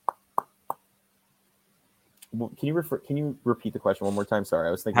 Can you repeat the question one more time? Sorry,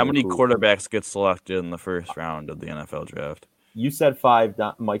 I was thinking. How many quarterbacks get selected in the first round of the NFL draft? You said 5.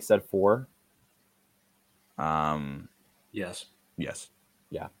 Mike said 4. Yes. Yes.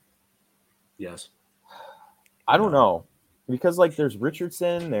 Yes. I don't No. know because like there's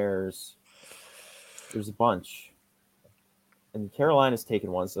Richardson, there's a bunch, and Carolina's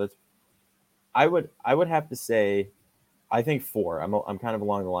taken one, so that's I would have to say I think 4. I'm kind of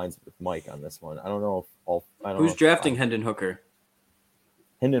along the lines with Mike on this one. I don't know if I don't know Who's if drafting Hendon Hooker?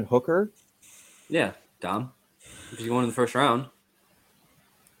 Hendon Hooker. Yeah, Dom. If he's going in the first round.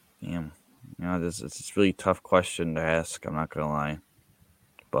 Damn. It's a really tough question to ask. I'm not gonna lie,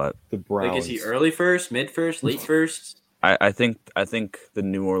 but The Browns. Like, is he early first, mid first, late first? I think the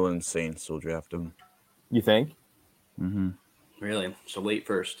New Orleans Saints will draft him. You think? Mm-hmm. Really? So late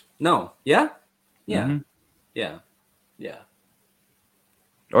first? No. Yeah. Yeah. Mm-hmm. Yeah. Yeah.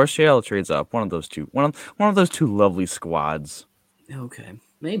 Or Seattle trades up. One of those two. One of those two lovely squads. Okay.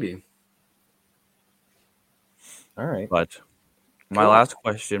 Maybe. All right. But my Cool. last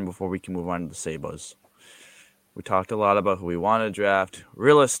question before we can move on to the Sabres. We talked a lot about who we want to draft.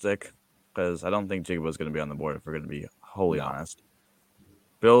 Realistic, because I don't think Jigba's going to be on the board if we're going to be wholly No. honest.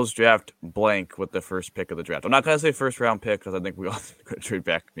 Bills draft blank with the first pick of the draft. I'm not going to say first round pick because I think we all could trade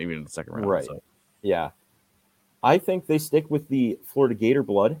back maybe in the second round. Right. So. Yeah. I think they stick with the Florida Gator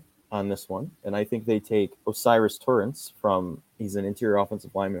blood on this one, and I think they take Osiris Torrance he's an interior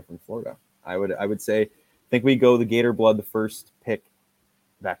offensive lineman from Florida. I would say, I think we go the Gator blood the first pick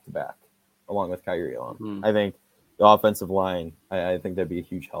back to back, along with Kyrie Elam. I think the offensive line, I think that'd be a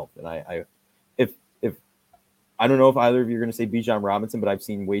huge help. And if I don't know if either of you are going to say Bijan Robinson, but I've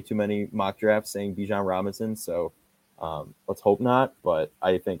seen way too many mock drafts saying Bijan Robinson, so let's hope not. But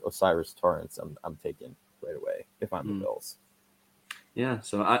I think Osiris Torrance, I'm taking right away if I'm the Bills. Yeah,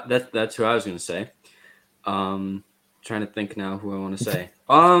 so that's who I was going to say. Trying to think now who I want to say.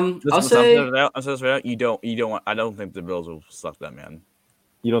 I'll say you don't want. I don't think the Bills will select that man.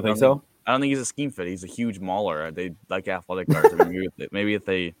 You don't think so? I don't think he's a scheme fit. He's a huge mauler. They like athletic guards. I mean, maybe if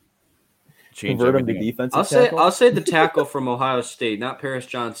they change Convert him to everything. defensive tackle? I'll say the tackle from Ohio State, not Paris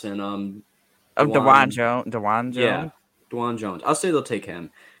Johnson. Dewan Jones. Yeah, Dewan Jones. I'll say they'll take him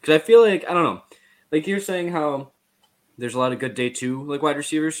because I feel like I don't know. Like you're saying how there's a lot of good day 2 like wide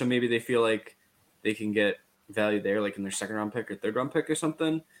receivers, so maybe they feel like they can get value there, like in their second round pick or third round pick or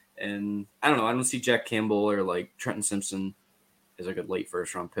something. And I don't know. I don't see Jack Campbell or like Trenton Simpson as like a late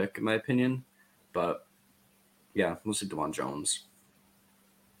first round pick in my opinion, but yeah, we'll see Dewan Jones.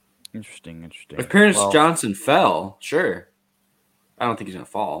 Interesting. If Paris Johnson fell, sure. I don't think he's gonna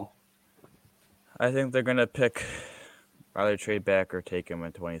fall. I think they're gonna pick either trade back or take him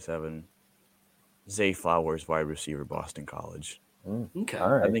at 27. Zay Flowers, wide receiver, Boston College. Okay.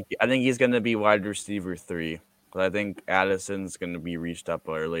 All right. I think he's gonna be wide receiver 3. But I think Addison's gonna be reached up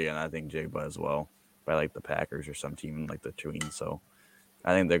early, and I think Jigba as well by like the Packers or some team like the Twins. So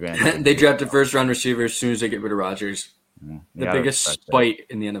I think they're gonna. They drafted first round receiver as soon as they get rid of Rodgers. The biggest spite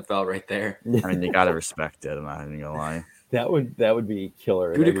in the NFL right there. I mean, you gotta respect it. I'm not even gonna lie. That would be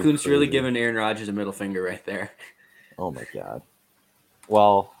killer. Gutekunst really giving Aaron Rodgers a middle finger right there. Oh my god.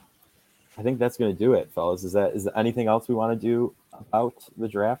 Well, I think that's going to do it, fellas. Is there anything else we want to do about the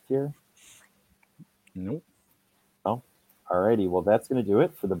draft here? Nope. No. Alrighty. Well, that's going to do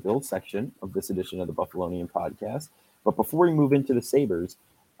it for the build section of this edition of the Buffalonian podcast. But before we move into the Sabres,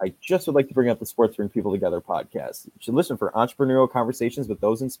 I just would like to bring up the Sports Bring People Together podcast. You should listen for entrepreneurial conversations with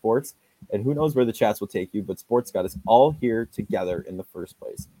those in sports, and who knows where the chats will take you, but sports got us all here together in the first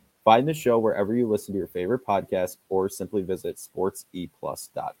place. Find the show wherever you listen to your favorite podcast or simply visit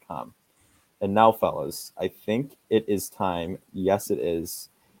sportseplus.com. And now, fellas, I think it is time. Yes, it is,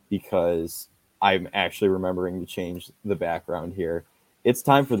 because I'm actually remembering to change the background here. It's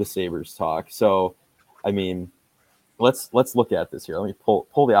time for the Sabres talk. So, I mean, let's look at this here. Let me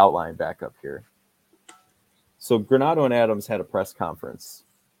pull the outline back up here. So Granato and Adams had a press conference,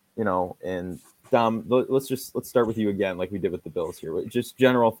 and Dom, let's start with you again, like we did with the Bills here. Just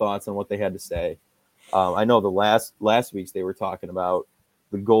general thoughts on what they had to say. I know the last week's they were talking about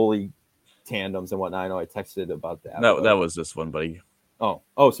the goalie tandems and whatnot. I know I texted about that. That was this one, buddy. Oh,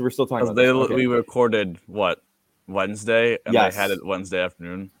 so we're still talking about this. Okay. We recorded Wednesday, and yes. They had it Wednesday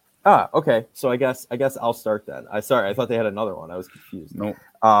afternoon. Okay. So I guess I'll start then. I thought they had another one. I was confused. Nope.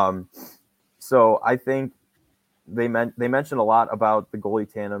 So I think they mentioned a lot about the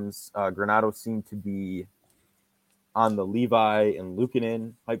goalie tandems. Granato seemed to be on the Levi and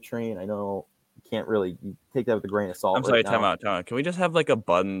Luukkonen hype train. I know you can't really take that with a grain of salt. I'm sorry, time out. Can we just have like a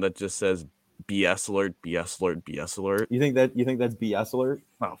button that just says BS alert, BS alert, BS alert? You think that's BS alert?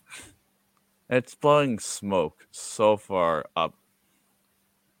 Oh, it's blowing smoke so far up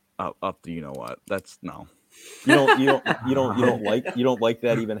the you know what? That's no. You don't like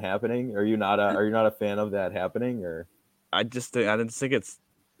that even happening? Are you not a fan of that happening, or? I just think it's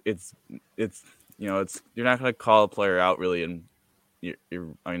it's you're not gonna call a player out really, and I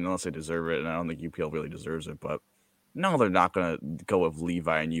mean unless they deserve it, and I don't think UPL really deserves it, but no, they're not gonna go with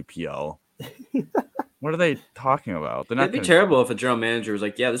Levi and UPL. What are they talking about? They're not. It'd be terrible if a general manager was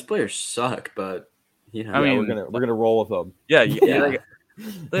like, "Yeah, this player suck," but you know, I mean, we're gonna roll with them. Yeah, Yeah. like,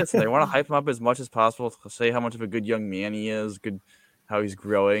 listen, they want to hype him up as much as possible, say how much of a good young man he is, how he's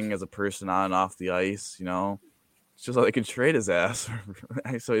growing as a person on and off the ice. It's just so they can trade his ass,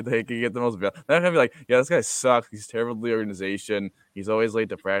 so they can get the most value. They're not gonna be like, yeah, this guy sucks. He's terrible to the organization. He's always late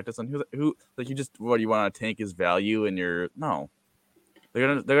to practice. And who like you just what you want to tank his value and no.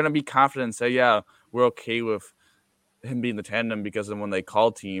 They're gonna be confident and say, yeah, we're okay with him being the tandem because then when they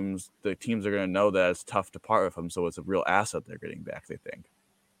call teams, the teams are gonna know that it's tough to part with him, so it's a real asset they're getting back. They think.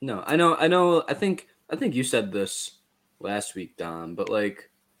 No, I know. I think you said this last week, Dom, but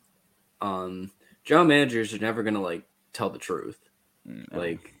general managers are never gonna tell the truth.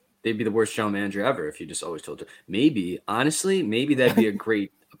 Like they'd be the worst general manager ever if you just always told. Honestly, maybe that'd be a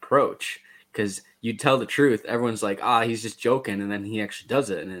great approach because you tell the truth. Everyone's like, he's just joking, and then he actually does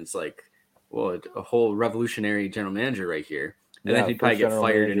it, and it's like, well, a whole revolutionary general manager right here, and then he'd probably get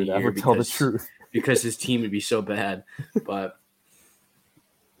fired in a year tell the truth because his team would be so bad. But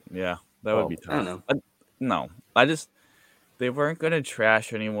yeah, that would be tough. I don't know. They weren't going to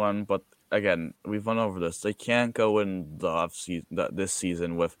trash anyone, but again, we've went over this. They can't go in the off season, this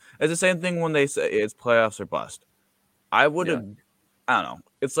season with. It's the same thing when they say it's playoffs or bust. I would have. Yeah. I don't know.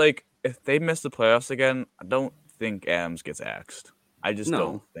 It's like if they miss the playoffs again, I don't think Adams gets axed. I just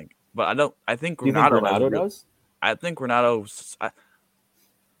don't think. But I don't. I think Granato does. I think Granato.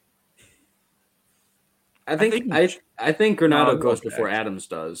 I think Granato goes before Adams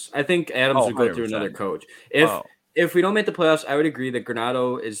does. I think Adams would go through another coach. If we don't make the playoffs, I would agree that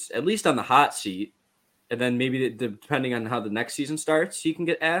Granato is at least on the hot seat, and then maybe depending on how the next season starts, he can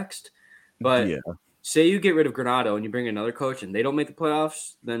get axed. But say you get rid of Granato and you bring another coach and they don't make the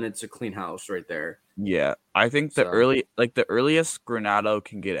playoffs, then it's a clean house right there. Yeah, I think the earliest Granato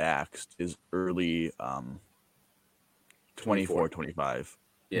can get axed is early 24, 25.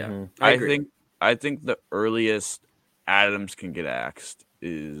 Yeah, mm-hmm. I think the earliest Adams can get axed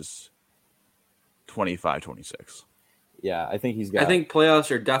is 25, 26. Yeah, I think I think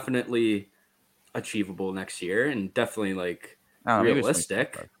playoffs are definitely achievable next year and definitely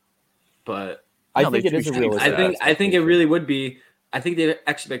realistic. But I think it is a realistic. I think it really would be. I think the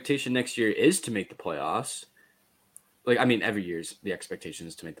expectation next year is to make the playoffs. Every year's the expectation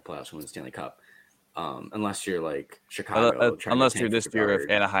is to make the playoffs and win the Stanley Cup. Unless you're like Chicago, unless you're this year of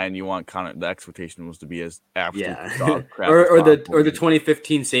Anaheim, you want the expectation was to be as absolute dog crap or the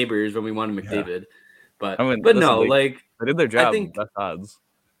 2015 Sabres when we wanted McDavid, but no, they did their job. Best odds.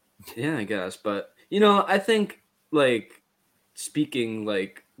 Yeah, I guess, but I think speaking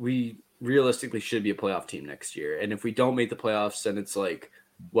we realistically should be a playoff team next year, and if we don't make the playoffs, then it's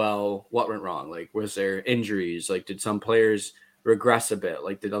well, what went wrong? Was there injuries? Did some players regress a bit?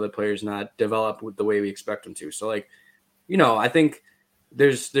 Did other players not develop with the way we expect them to? So I think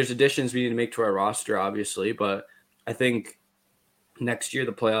there's additions we need to make to our roster, obviously, but I think next year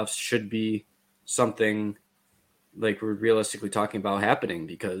the playoffs should be something we're realistically talking about happening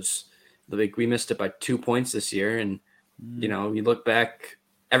because we missed it by 2 points this year. And, you look back,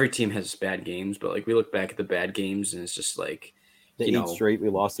 every team has bad games, but we look back at the bad games and it's just the 8 straight we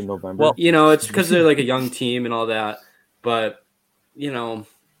lost in November. Well, it's because they're a young team and all that, but I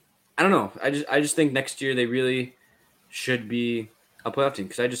don't know. I just think next year they really should be a playoff team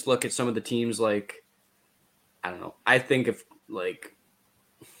because I just look at some of the teams I don't know. I think if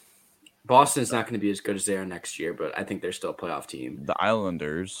Boston's not going to be as good as they are next year, but I think they're still a playoff team. The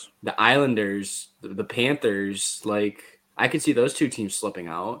Islanders, the Panthers, I could see those two teams slipping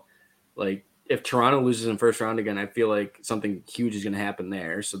out. If Toronto loses in first round again, I feel like something huge is going to happen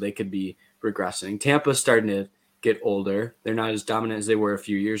there, so they could be regressing. Tampa's starting to get older. They're not as dominant as they were a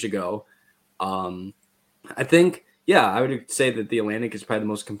few years ago. I think, I would say that the Atlantic is probably the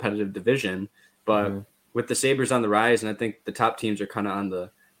most competitive division, but with the Sabres on the rise, and I think the top teams are kind of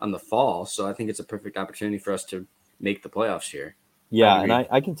on the fall, so I think it's a perfect opportunity for us to make the playoffs here. Yeah, and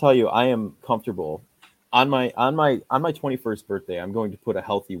I can tell you, I am comfortable on my 21st birthday. I'm going to put a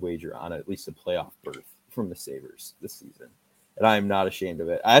healthy wager on at least a playoff berth from the Sabres this season, and I am not ashamed of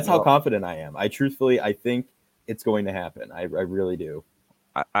it. That's how confident I am. I think it's going to happen. I really do.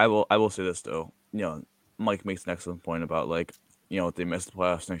 I will say this though. Mike makes an excellent point about if they missed the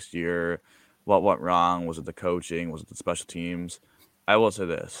playoffs next year, what went wrong? Was it the coaching? Was it the special teams? I will say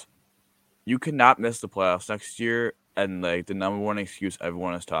this. you cannot miss the playoffs next year. And like the number one excuse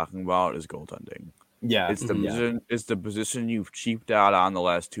everyone is talking about is goaltending. Yeah, It's the Mhm. position. It's the position you've cheaped out on the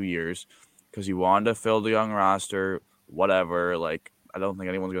last 2 years because you wanted to fill the young roster. Whatever. Like I don't think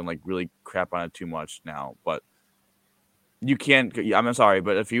anyone's gonna like really crap on it too much now. But you can't. I'm sorry,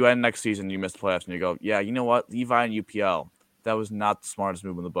 but if you end next season, you miss the playoffs, and you go, yeah, you know what, Levi and UPL, that was not the smartest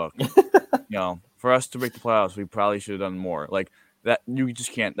move in the book. For us to make the playoffs, we probably should have done more. Like that, you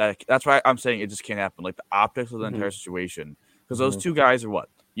just can't. That's why I'm saying it just can't happen. Like the optics of the entire situation, because those two guys are what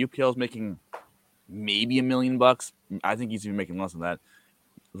UPL's making maybe $1 million. I think he's even making less than that.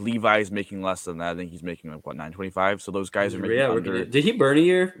 Levi's making less than that. I think he's making like what $925. So those guys are making Yeah, under. did he burn a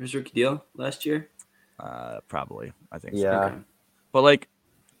year? His rookie deal last year? Probably, I think so. yeah. Okay. But like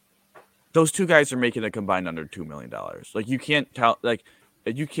those two guys are making a combined under $2 million. Like you can't tell. Like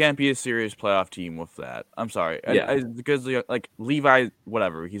you can't be a serious playoff team with that. I'm sorry. Yeah. Because like Levi,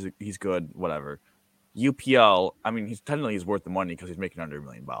 whatever, he's good, whatever. UPL, I mean, he's worth the money because he's making under $1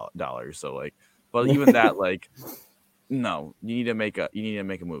 million. So like, but even that, like, no, you need to make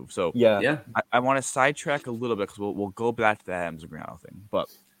a move. So Yeah. I want to sidetrack a little bit because we'll go back to the Adams and Grano thing. But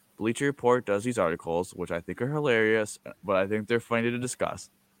Bleacher Report does these articles, which I think are hilarious, but I think they're funny to discuss.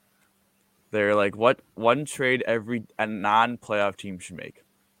 They're like, what one trade a non-playoff team should make.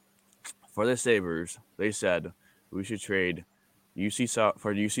 For the Sabres, they said we should trade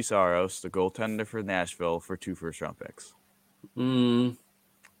UC Saros, the goaltender for Nashville, for 2 first-round picks. Mm.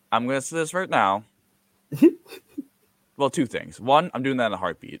 I'm going to say this right now. Well, 2 things. One, I'm doing that in a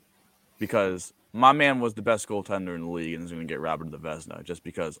heartbeat because my man was the best goaltender in the league and is going to get robbed of the Vezina just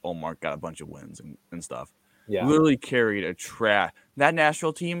because Olmark got a bunch of wins and stuff. Yeah. Literally carried a trash. That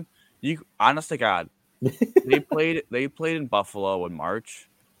Nashville team, honest to God, they played in Buffalo in March.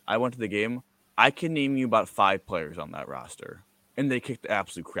 I went to the game. I can name you about 5 players on that roster, and they kicked the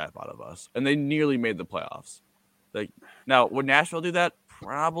absolute crap out of us, and they nearly made the playoffs. Like now, would Nashville do that?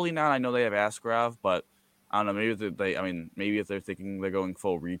 Probably not. I know they have Askarov, but I don't know. Maybe if they're thinking they're going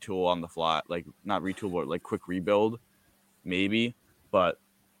full retool on the fly, like not retool, but like quick rebuild, maybe. But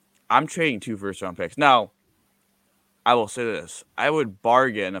I'm trading 2 first-round picks now. I will say this. I would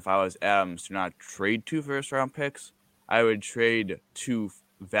bargain if I was Adams to not trade 2 first-round picks. I would trade 2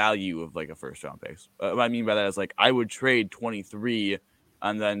 value of like a first-round picks. What I mean by that is like I would trade 23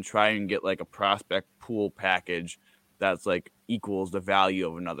 and then try and get like a prospect pool package that's like equals the value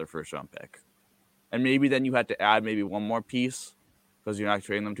of another first-round pick. And maybe then you had to add maybe one more piece because you're not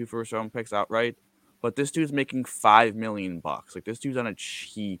trading them 2 first-round picks outright. But this dude's making $5 million. Like this dude's on a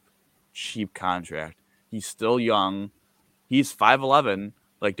cheap contract. He's still young. He's 5'11".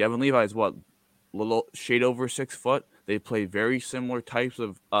 Like Devin Levi is what? Little shade over 6 foot. They play very similar types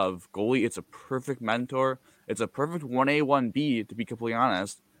of goalie. It's a perfect mentor. It's a perfect 1A, 1B, to be completely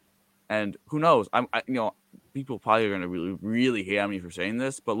honest. And who knows? People probably are going to really, really hate on me for saying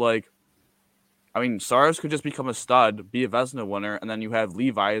this, but like, I mean, Saros could just become a stud, be a Vezina winner, and then you have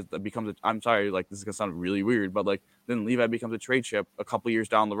Levi that becomes I'm sorry, like this is going to sound really weird, but like then Levi becomes a trade chip a couple years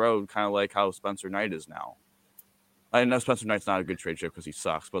down the road, kind of like how Spencer Knight is now. I know Spencer Knight's not a good trade chip because he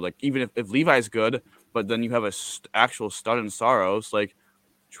sucks, but like even if Levi's good, but then you have a actual stud in Saros, like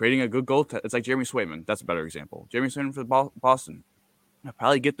trading a good goal, it's like Jeremy Swayman. That's a better example. Jeremy Swayman for Boston. I'll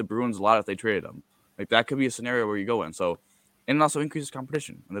probably get the Bruins a lot if they traded him. Like that could be a scenario where you go in. So, and it also increases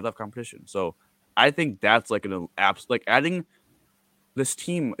competition, and they love competition. So I think that's like an like adding this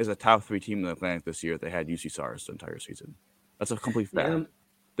team is a top 3 team in the Atlantic this year. They had UC Saros the entire season. That's a complete fact. Yeah.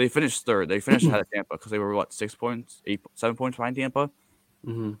 They finished 3rd. They finished ahead of Tampa because they were what 7 points behind Tampa.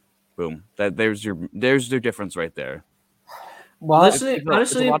 Mm-hmm. Boom. There's their difference right there. Well,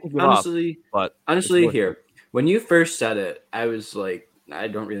 honestly, here when you first said it, I was like, I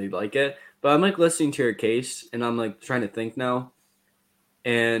don't really like it, but I'm like listening to your case, and I'm like trying to think now,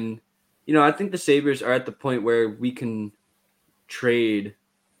 and I think the Sabres are at the point where we can trade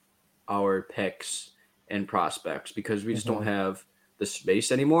our picks and prospects because we just don't have the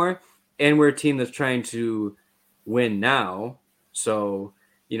space anymore, and we're a team that's trying to win now. So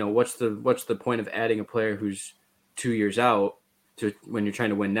what's the point of adding a player who's 2 years out to when you're trying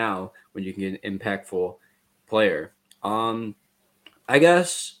to win now when you can get an impactful player? I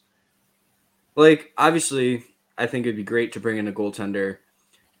guess like obviously I think it'd be great to bring in a goaltender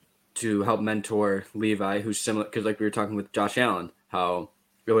to help mentor Levi, who's similar because like we were talking with Josh Allen, how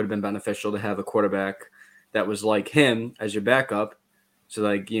it would have been beneficial to have a quarterback that was like him as your backup. So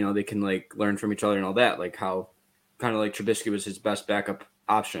like, they can like learn from each other and all that, like how kind of like Trubisky was his best backup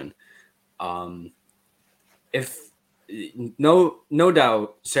option. If no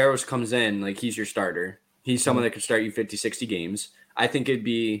doubt Saros comes in, like he's your starter. He's someone that could start you 50, 60 games. I think it'd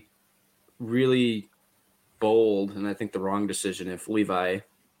be really bold and I think the wrong decision if Levi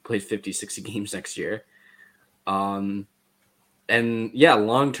plays 50, 60 games next year. And yeah,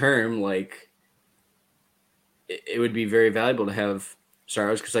 long term, like it would be very valuable to have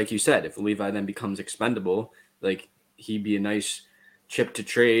Saros because, like you said, if Levi then becomes expendable, like he'd be a nice chip to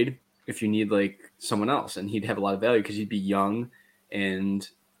trade if you need like someone else, and he'd have a lot of value because he'd be young and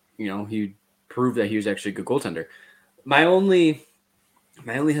he'd prove that he was actually a good goaltender. My only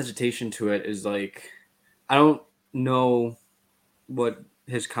hesitation to it is like I don't know what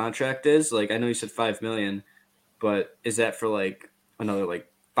his contract is. Like I know you said 5 million, but is that for like another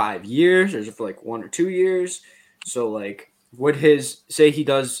like 5 years or is it for like 1 or 2 years? So like would his say he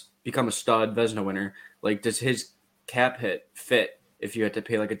does become a stud Vezina winner, like does his cap hit fit if you had to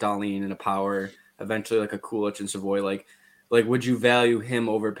pay like a Darlene and a Power, eventually like a Kulich and Savoy, like would you value him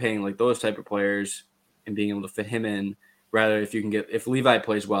overpaying like those type of players and being able to fit him in rather if Levi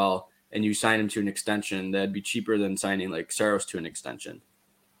plays well and you sign him to an extension, that'd be cheaper than signing like Saros to an extension.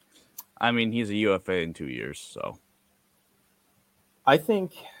 I mean, he's a UFA in 2 years, so. I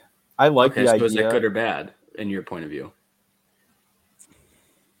think I like the idea. So is that good or bad in your point of view?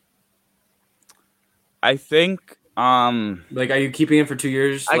 I think like, are you keeping him for 2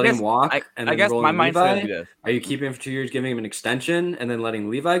 years, letting him walk, and then rolling Levi? Are you keeping him for 2 years, giving him an extension, and then letting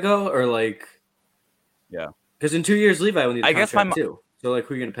Levi go, or like? Yeah, because in 2 years Levi will need a contract too. So like,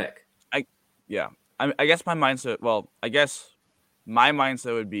 who are you gonna pick? I guess my mindset. Well, I guess my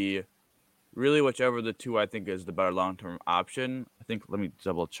mindset would be really whichever the two I think is the better long-term option. I think. Let me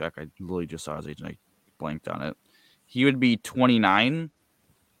double check. I literally just saw his age and I blanked on it. He would be 29.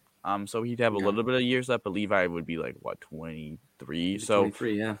 So he'd have a little bit of years left, but Levi would be like what 23. So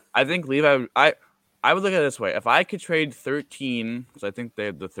 23, yeah. I think Levi. I would look at it this way: if I could trade 13, because I think they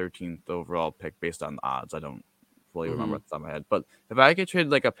had the 13th overall pick based on the odds. I don't fully remember off the top of my head, but if I could trade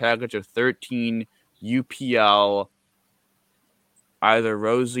like a package of 13 UPL, either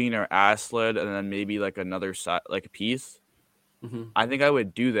Rosine or Aslid, and then maybe like another like a piece. I think I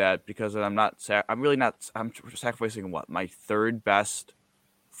would do that because I'm I'm sacrificing what my third best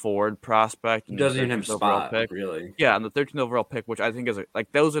forward prospect. He doesn't even have a spot, pick. Really. Yeah, and the 13th overall pick, which I think is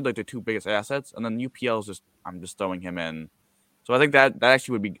like those are like the two biggest assets, and then UPL is I'm just throwing him in. So I think that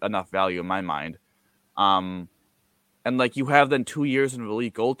actually would be enough value in my mind. And like you have then 2 years in an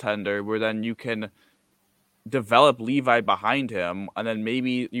elite goaltender where then you can develop Levi behind him, and then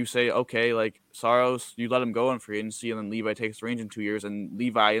maybe you say, okay, like Saros, you let him go in free agency, and then Levi takes the range in 2 years, and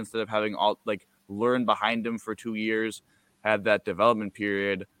Levi, instead of having all like learn behind him for 2 years, had that development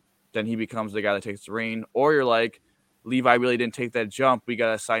period, then he becomes the guy that takes the reign. Or you're like, Levi really didn't take that jump. We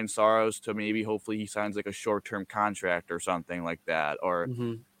got to sign Saros to maybe hopefully he signs like a short-term contract or something like that. Or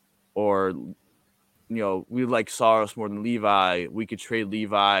we like Saros more than Levi. We could trade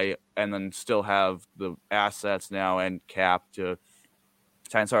Levi and then still have the assets now and cap to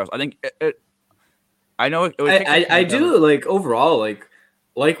sign Saros. I think I know it would take I do like overall like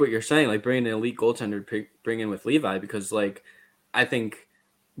what you're saying, like bringing an elite goaltender, bring in with Levi, because like I think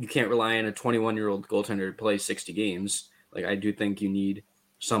you can't rely on a 21-year-old goaltender to play 60 games. Like I do think you need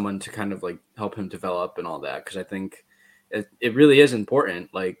someone to kind of like help him develop and all that, because I think it really is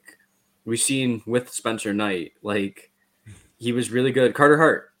important. Like we've seen with Spencer Knight, like he was really good. Carter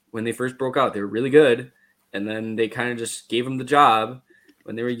Hart, when they first broke out, they were really good, and then they kind of just gave him the job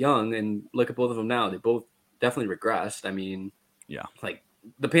when they were young. And look at both of them now; they both definitely regressed. I mean, yeah, like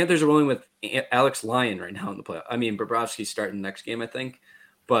the Panthers are rolling with Alex Lyon right now in the playoff. I mean, Bobrovsky's starting the next game, I think,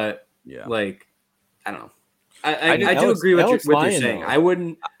 but yeah, like I don't know. I do agree with what you're saying.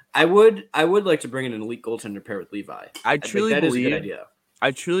 Though. I would like to bring in an elite goaltender pair with Levi. I truly that believe is a good idea. I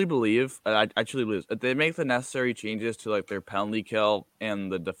truly believe if they make the necessary changes to like their penalty kill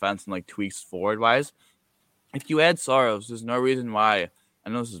and the defense and like tweaks forward wise, if you add Saros, there's no reason why. I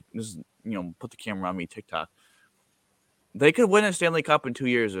know this is put the camera on me, TikTok. They could win a Stanley Cup in 2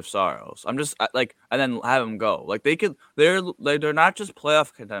 years if Saros. I'm just like, and then have him go. Like they could. They're not just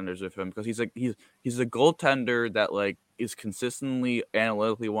playoff contenders with him because he's a goaltender that like is consistently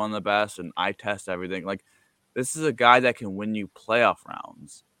analytically one of the best, and I test everything. Like this is a guy that can win you playoff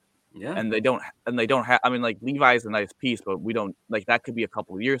rounds. Yeah, and they don't have. I mean, like Levi's a nice piece, but we don't like that. Could be a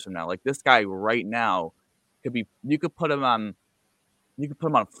couple of years from now. Like this guy right now could be. You could put him on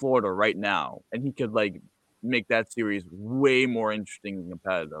Florida right now, and he could like make that series way more interesting and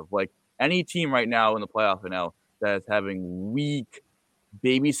competitive. Like any team right now in the playoff now that is having weak,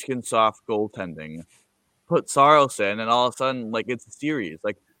 baby skin soft goaltending, put Saros in, and all of a sudden, like it's a series.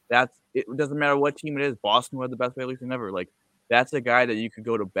 Like it doesn't matter what team it is. Boston who had the best goalies than ever. Like that's a guy that you could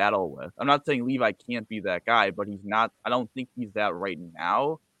go to battle with. I'm not saying Levi can't be that guy, but he's not. I don't think he's that right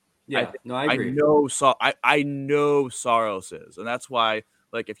now. Yeah, I agree. I know Saros is, and that's why,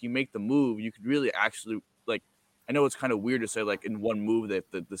 like, if you make the move, you could really actually, like, I know it's kind of weird to say, like, in one move that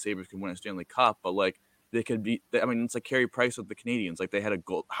the Sabres can win a Stanley Cup, but, like, they could be, I mean, it's like Carey Price with the Canadians. Like, they had a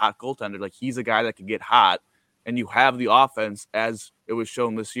hot goaltender. Like, he's a guy that could get hot, and you have the offense, as it was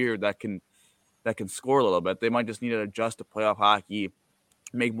shown this year, that can score a little bit. They might just need to adjust to playoff hockey,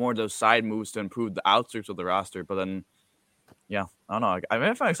 make more of those side moves to improve the outskirts of the roster, but then, yeah, I don't know. I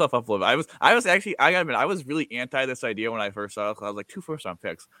made myself up a little bit. I was actually, I gotta admit, I was really anti this idea when I first saw it. I was like, 2 first-round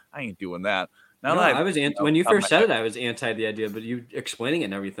picks. I ain't doing that. Now No, that I was when you first said it, I was anti the idea, but you explaining it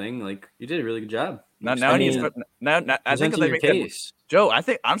and everything, like you did a really good job. Now I think if they make case. that, Joe, I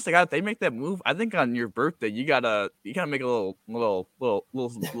think honestly, God, if they make that move, I think on your birthday you gotta make a little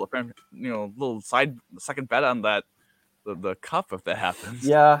little side second bet on that the cup if that happens.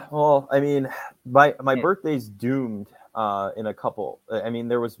 Yeah, well, I mean, my birthday's doomed in a couple. I mean,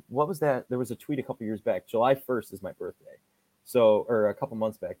 there was a tweet a couple years back. July 1st is my birthday. So, or a couple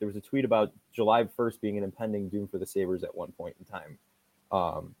months back, there was a tweet about July 1st being an impending doom for the Sabres at one point in time.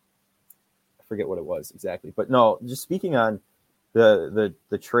 I forget what it was exactly, but no, just speaking on the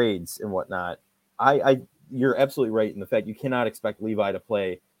trades and whatnot, you're absolutely right in the fact you cannot expect Levi to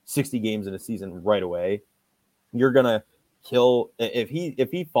play 60 games in a season right away. You're gonna kill if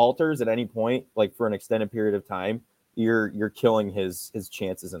he falters at any point, like for an extended period of time, you're killing his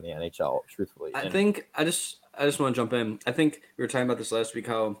chances in the NHL, truthfully. I think I just want to jump in. I think we were talking about this last week,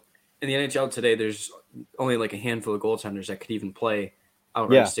 how in the NHL today there's only like a handful of goaltenders that could even play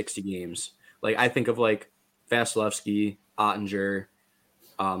outright 60 games. Like I think of like Vasilevsky, Ottinger,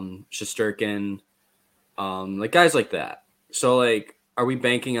 Shesterkin, like guys like that. So like, are we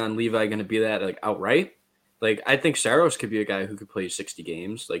banking on Levi going to be that like outright? Like I think Saros could be a guy who could play 60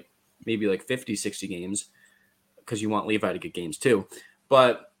 games, like maybe like 50, 60 games, because you want Levi to get games too.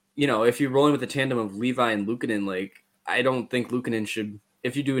 But you know, if you're rolling with the tandem of Levi and Luukkonen, like I don't think Luukkonen should.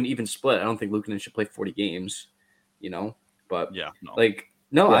 If you do an even split, I don't think Luukkonen should play 40 games. You know, but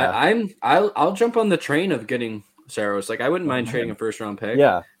I'll jump on the train of getting Saros. Like I wouldn't mind trading a first round pick.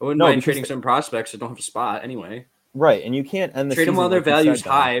 Yeah, I wouldn't mind trading some prospects that don't have a spot anyway. Right, and you can't end the trade season them while their like value's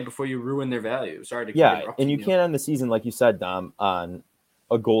high before you ruin their value. Sorry to and you can't end the season like you said, Dom, on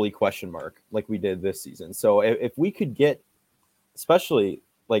a goalie question mark like we did this season. So if we could get, especially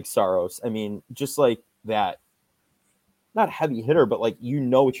like Saros, I mean, just like that, not heavy hitter, but like you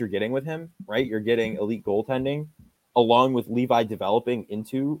know what you're getting with him, right? You're getting elite goaltending, along with Levi developing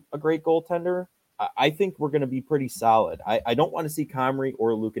into a great goaltender. I think we're going to be pretty solid. I don't want to see Comrie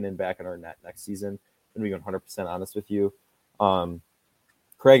or Luukkonen back in our net next season. I'm going to be 100% honest with you.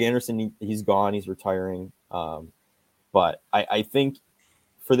 Craig Anderson, he's gone. He's retiring. But I think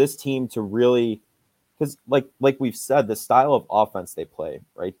for this team to really, because like we've said, the style of offense they play,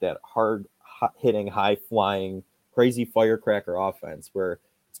 right? That hard hitting, high flying, crazy firecracker offense where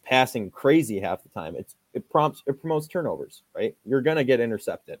it's passing crazy half the time. It promotes turnovers, right? You're going to get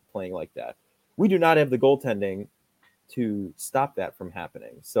intercepted playing like that. We do not have the goaltending to stop that from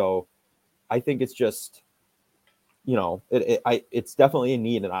happening. So I think it's just, you know, it's definitely a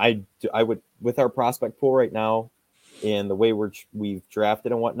need. And I would, with our prospect pool right now and the way we've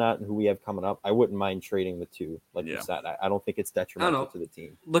drafted and whatnot and who we have coming up, I wouldn't mind trading the two. Like you said, I don't think it's detrimental to the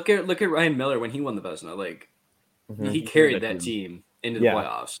team. Look at Ryan Miller when he won the Vezina. Like he carried that team into the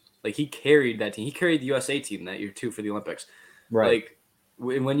playoffs. Like he carried that team. He carried the USA team that year too for the Olympics. Right. Like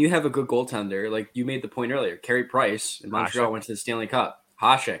when you have a good goaltender, like you made the point earlier, Carey Price in Montreal went to the Stanley Cup.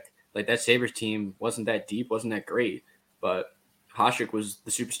 Hasek, like that Sabres team wasn't that deep, wasn't that great, but Hasek was the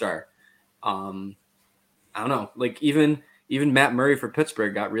superstar. I don't know, like even Matt Murray for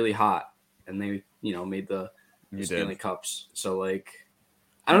Pittsburgh got really hot, and they made the Stanley Cups. So like,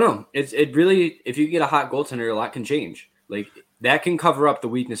 I don't know. It really, if you get a hot goaltender, a lot can change. Like that can cover up the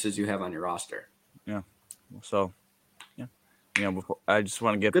weaknesses you have on your roster. Yeah. So. Before, I just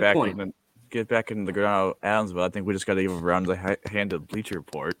want to get back into the ground Adams, but I think we just got to give a round of the hand to Bleacher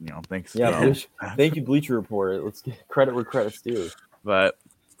Report. Thanks. Yeah, thank you, Bleacher Report. Let's get credit where credit's due. But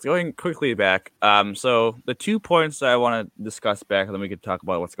going quickly back, so the 2 points that I want to discuss back, and then we could talk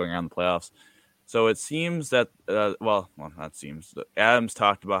about what's going on in the playoffs. So it seems that, not seems. Adams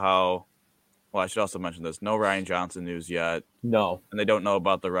talked about how. Well, I should also mention this. No Ryan Johnson news yet. No. And they don't know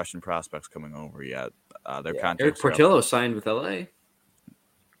about the Russian prospects coming over yet. Their contracts. Eric Portillo signed with LA.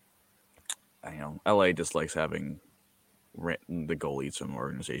 LA just likes having the goalies from the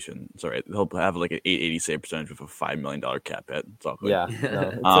organization. Sorry, he'll have like an .880 save percentage with a $5 million cap hit. It's all good. Yeah,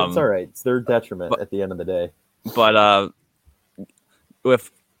 no, it's all right. It's their detriment at the end of the day. But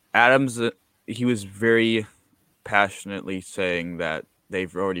with Adams, he was very passionately saying that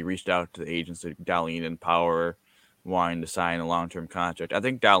they've already reached out to the agents, to Dahlin and Power, wanting to sign a long-term contract. I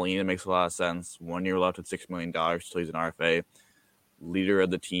think Dahlin makes a lot of sense. 1 year left at $6 million until he's an RFA. Leader of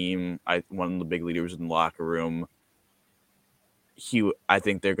the team, one of the big leaders in the locker room. I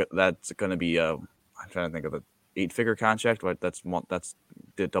think that's going to be I'm trying to think of a 8-figure contract, but that's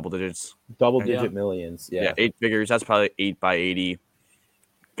the double digits. Double-digit millions. Yeah, 8 figures. That's probably 8 by 80.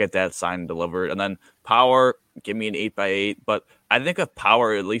 Get that signed and delivered, and then Power, give me an 8 by 8. But I think of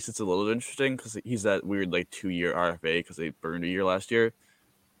Power, at least it's a little interesting because he's that weird 2-year RFA because they burned a year last year.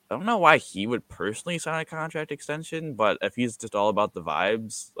 I don't know why he would personally sign a contract extension, but if he's just all about the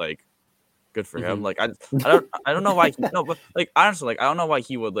vibes, good for him. I don't know why. But honestly, I don't know why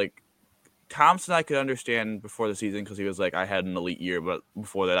he would Thompson. I could understand before the season because he was I had an elite year, but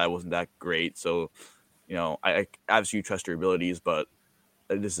before that I wasn't that great. So, I obviously trust your abilities, but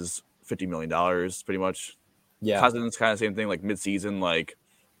this is $50 million pretty much. Yeah, Cousins kind of same thing. Mid-season,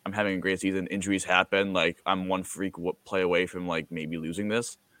 I'm having a great season. Injuries happen. I'm one freak play away from maybe losing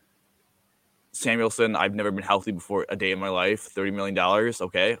this. Samuelson, I've never been healthy before a day in my life. $30 million.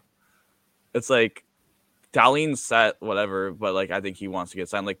 Okay. It's Dahlin's set, whatever, but I think he wants to get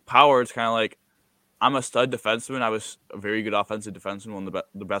signed. Power, it's kind of I'm a stud defenseman. I was a very good offensive defenseman, one of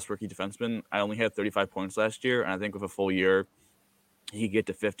the best rookie defensemen. I only had 35 points last year, and I think with a full year, he could get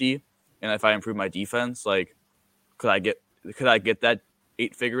to 50. And if I improve my defense, could I get that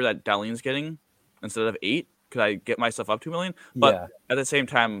 8-figure that Dahlin's getting instead of 8? Could I get myself up $2 million? But at the same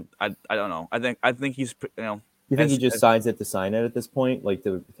time, I don't know. I think he's You think he just signs it to sign it at this point,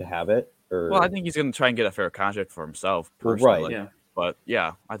 to have it? Or well, I think he's going to try and get a fair contract for himself personally. Right. Yeah. But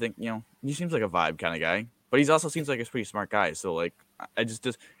yeah, I think he seems like a vibe kind of guy. But he also seems like a pretty smart guy. So it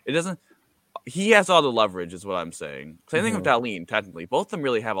doesn't. He has all the leverage, is what I'm saying. Same thing with Dahlin. Technically, both of them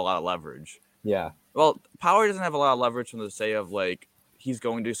really have a lot of leverage. Yeah. Well, Power doesn't have a lot of leverage from the say of he's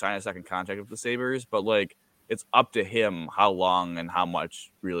going to sign a second contract with the Sabres, but it's up to him how long and how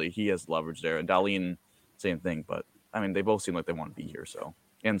much really he has leverage there. And Dahlin, same thing. But I mean, they both seem like they want to be here. So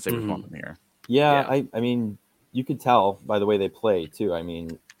and the Sabres want them here. Yeah. I mean, you could tell by the way they play too. I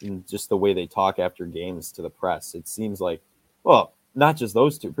mean, just the way they talk after games to the press. It seems not just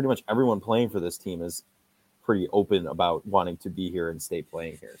those two. Pretty much everyone playing for this team is pretty open about wanting to be here and stay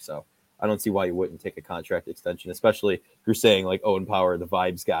playing here. So I don't see why you wouldn't take a contract extension, especially if you're saying Owen Power, the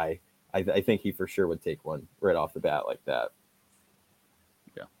vibes guy. I think he for sure would take one right off the bat like that.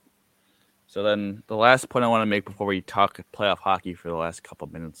 Yeah. So then the last point I want to make before we talk playoff hockey for the last couple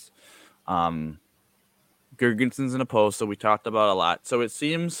of minutes. Girgensons in a post, so we talked about a lot. So it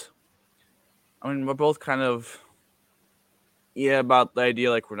seems, we're both kind of, about the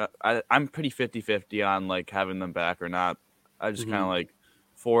idea, we're not, I'm pretty 50-50 on, having them back or not. I just kind of,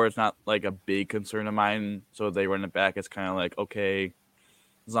 forward's not, a big concern of mine, so if they run it back, it's kind of okay,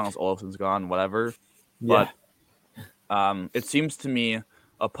 as long as Olafson's gone, whatever. Yeah. But it seems to me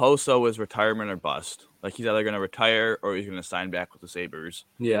Oposo is retirement or bust. He's either going to retire or he's going to sign back with the Sabres.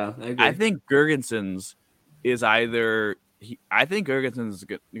 Yeah, I agree. I think Girgensons is either I think Girgensons is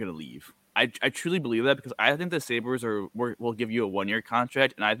going to leave. I truly believe that because I think the Sabres will give you a 1-year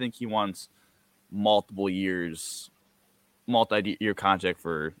contract, and I think he wants multi-year contract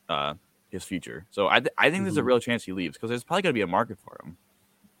for his future. So I think there's a real chance he leaves because there's probably going to be a market for him.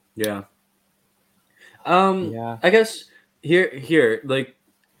 Yeah. Yeah. I guess here,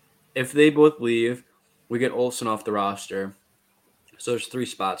 if they both leave, we get Olsen off the roster. So there's 3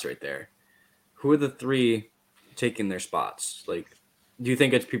 spots right there. Who are the 3 taking their spots? Do you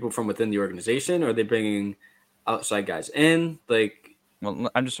think it's people from within the organization, or are they bringing outside guys in? Well,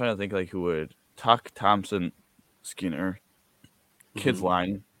 I'm just trying to think who would Tuck, Thompson, Skinner, Kids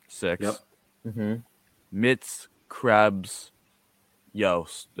line 6, Yep. Mm-hmm. Mitz, Krebs,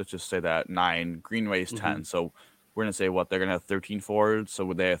 Yost. Let's just say that 9. Greenway's 10. So we're gonna say they're gonna have 13 forwards. So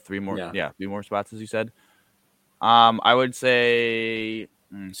would they have 3 more? Yeah, 3 more spots, as you said. I would say.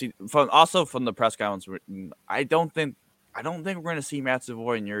 From the press conference, I don't think we're going to see Matt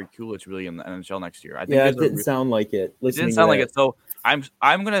Savoy and Yuri Kulich really in the NHL next year. I think it didn't sound like it. It didn't sound like it. So I'm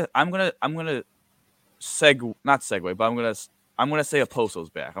gonna not segue, but I'm gonna say Oposo's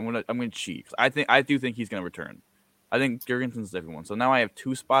back. I'm gonna cheat. I do think he's gonna return. I think Girgenson's the different one. So now I have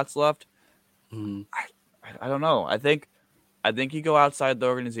 2 spots left. I don't know. I think you go outside the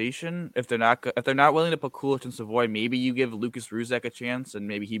organization if they're not willing to put Kulich and Savoy. Maybe you give Lucas Ruzek a chance, and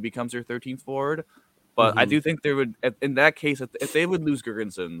maybe he becomes their 13th forward. But I do think they would, in that case, if they would lose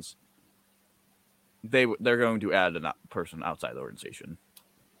Girgensons, they're going to add a person outside the organization.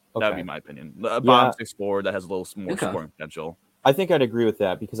 Okay. That would be my opinion. A bottom 6 forward that has a little more scoring potential. I think I'd agree with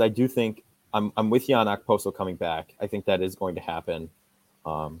that because I do think I'm with you on Okposo coming back. I think that is going to happen.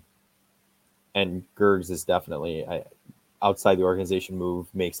 And Gergs is definitely outside the organization move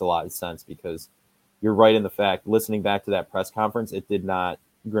makes a lot of sense because you're right in the fact, listening back to that press conference,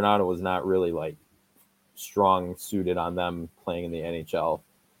 Granado was not really like strong suited on them playing in the NHL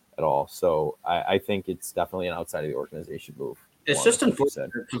at all. So I think it's definitely an outside of the organization move. It's just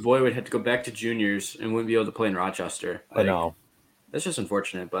unfortunate that Savoy would have to go back to juniors and wouldn't be able to play in Rochester. I know. That's just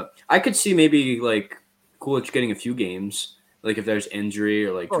unfortunate, but I could see maybe like Coolidge getting a few games, like if there's injury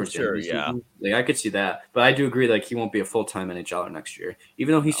or like towards the end of the season. Like I could see that, but I do agree like he won't be a full-time NHLer next year.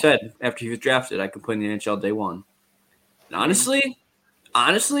 Even though he said after he was drafted, I could play in the NHL day one. And honestly,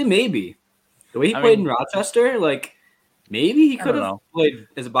 maybe the way he played in Rochester, like maybe he could have played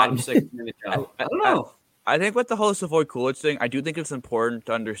as a bottom six in the NHL. I don't know. I think with the whole Savoy Coolidge thing, I do think it's important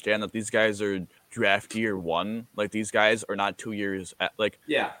to understand that these guys are draft year one. Like these guys are not 2 years.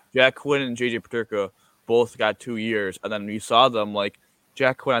 Jack Quinn and JJ Peterka both got 2 years, and then you saw them like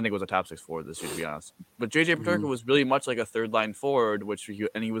Jack Quinn. I think was a top 6 forward this year, to be honest. But JJ Peterka was really much like a third line forward,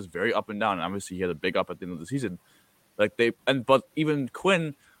 he was very up and down. And obviously, he had a big up at the end of the season. But even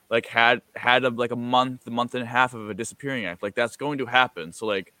Quinn like had a month and a half of a disappearing act. Like that's going to happen. So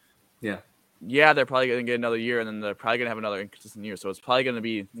like yeah, they're probably going to get another year, and then they're probably going to have another inconsistent year. So it's probably going to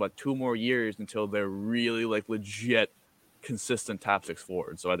be, 2 more years until they're really, like, legit, consistent top 6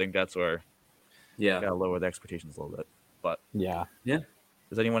 forwards. So I think that's where got to lower the expectations a little bit. But yeah.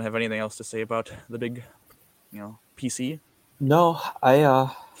 Does anyone have anything else to say about the big, PC? No,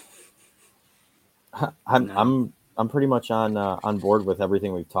 I'm pretty much on board with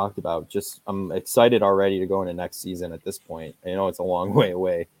everything we've talked about. Just I'm excited already to go into next season at this point. I know it's a long way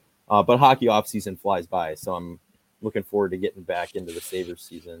away. But hockey off season flies by, so I'm looking forward to getting back into the Sabres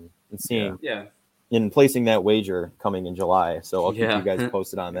season and seeing and placing that wager coming in July. So I'll keep you guys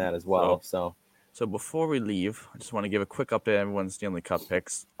posted on that as well. So before we leave, I just want to give a quick update on everyone's Stanley Cup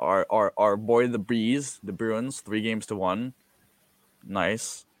picks. Our boy the Breeze, the Bruins, 3-1.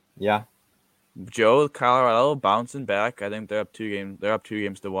 Nice. Yeah. Joe, Colorado bouncing back. I think they're up 2 games. They're up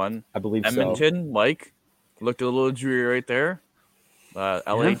 2-1. I believe Edmonton, Mike looked a little dreary right there.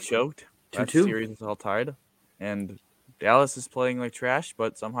 LA choked. That series is all tied. And Dallas is playing like trash,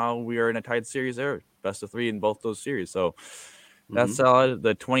 but somehow we are in a tied series there. Best of 3 in both those series. So that's solid.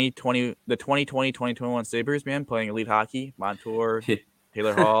 The 2020-2021 Sabres, man, playing elite hockey. Montour,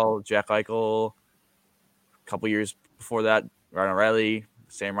 Taylor Hall, Jack Eichel. A couple years before that, Ryan O'Reilly,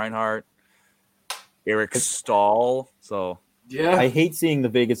 Sam Reinhart, Eric Stahl. So I hate seeing the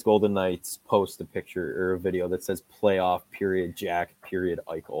Vegas Golden Knights post a picture or a video that says playoff period Jack period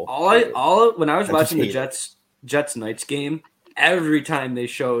Eichel. When I was watching the Jets Knights game, every time they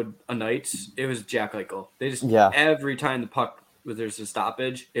showed a Knights, it was Jack Eichel. They just every time the puck there's a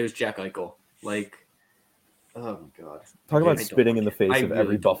stoppage, it was Jack Eichel. Like, oh my god! Talk about spitting in the face of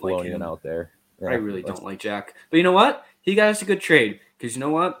every Buffalonian out there. Yeah, I really don't like Jack, but you know what? He got us a good trade because you know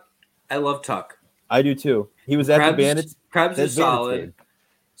what? I love Tuck. I do too. He was at the Bandits. Krebs is solid.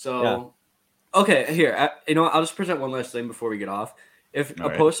 So, okay, here. I'll just present one last thing before we get off. If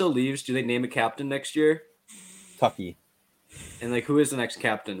Oposo leaves, do they name a captain next year? Tucky. And who is the next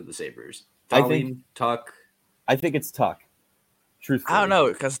captain of the Sabres? Tuck. I think it's Tuck. Truthfully, I don't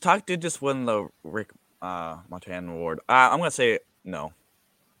know because Tuck did just win the Rick Montana award. I'm gonna say no.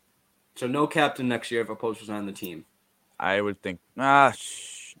 So no captain next year if Oposo's on the team. I would think.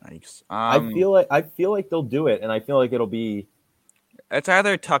 Nice. I feel like they'll do it, and I feel like it'll be. It's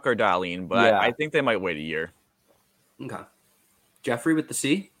either Tuck or Darlene, but I think they might wait a year. Okay. Jeffrey with the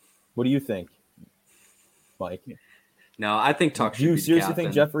C. What do you think, Mike? No, I think Tuck should be the captain. Do you seriously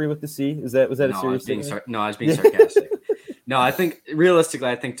think Jeffrey with the C? Was that a serious statement? No, I was being sarcastic. No, I think realistically,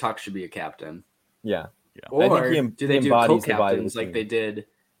 I think Tuck should be a captain. Yeah. Or do they do co-captains like they did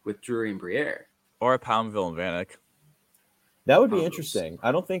with Drury and Briere? Or Palmville and Vanek. That would be interesting.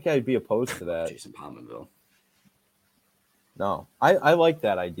 I don't think I'd be opposed to that. Jason Palmville. No, I like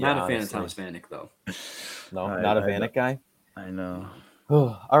that idea. Not a fan of Thomas Vanek, though. No, not a Vanek guy? I know.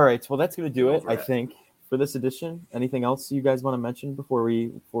 All right. Well, that's going to do it, I think, for this edition. Anything else you guys want to mention before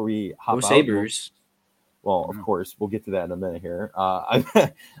we hop out? Sabres. Well, of course, we'll get to that in a minute here. I've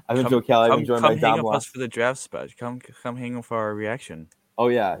been Joe Kelly. I've enjoyed my Dom hang with us for the draft spot. Come hang for our reaction. Oh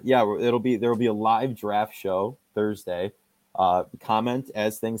yeah. There will be a live draft show Thursday. Comment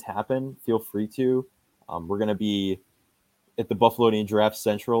as things happen. Feel free to. We're gonna be at the Buffalonian Draft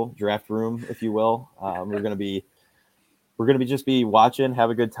Central draft room, if you will. We're gonna be just watching,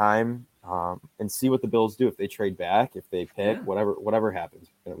 have a good time, and see what the Bills do if they trade back, if they pick, whatever happens.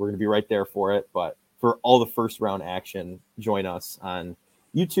 We're gonna be right there for it. But for all the first round action, join us on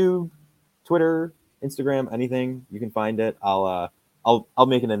YouTube, Twitter, Instagram, anything. You can find it. I'll I'll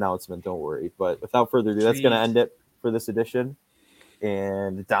make an announcement. Don't worry. But without further ado, that's gonna Jeez. end it for this edition.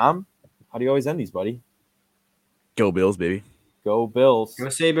 And Dom, how do you always end these, buddy? Go Bills, baby. Go Bills. Go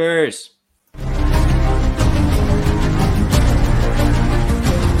Sabres.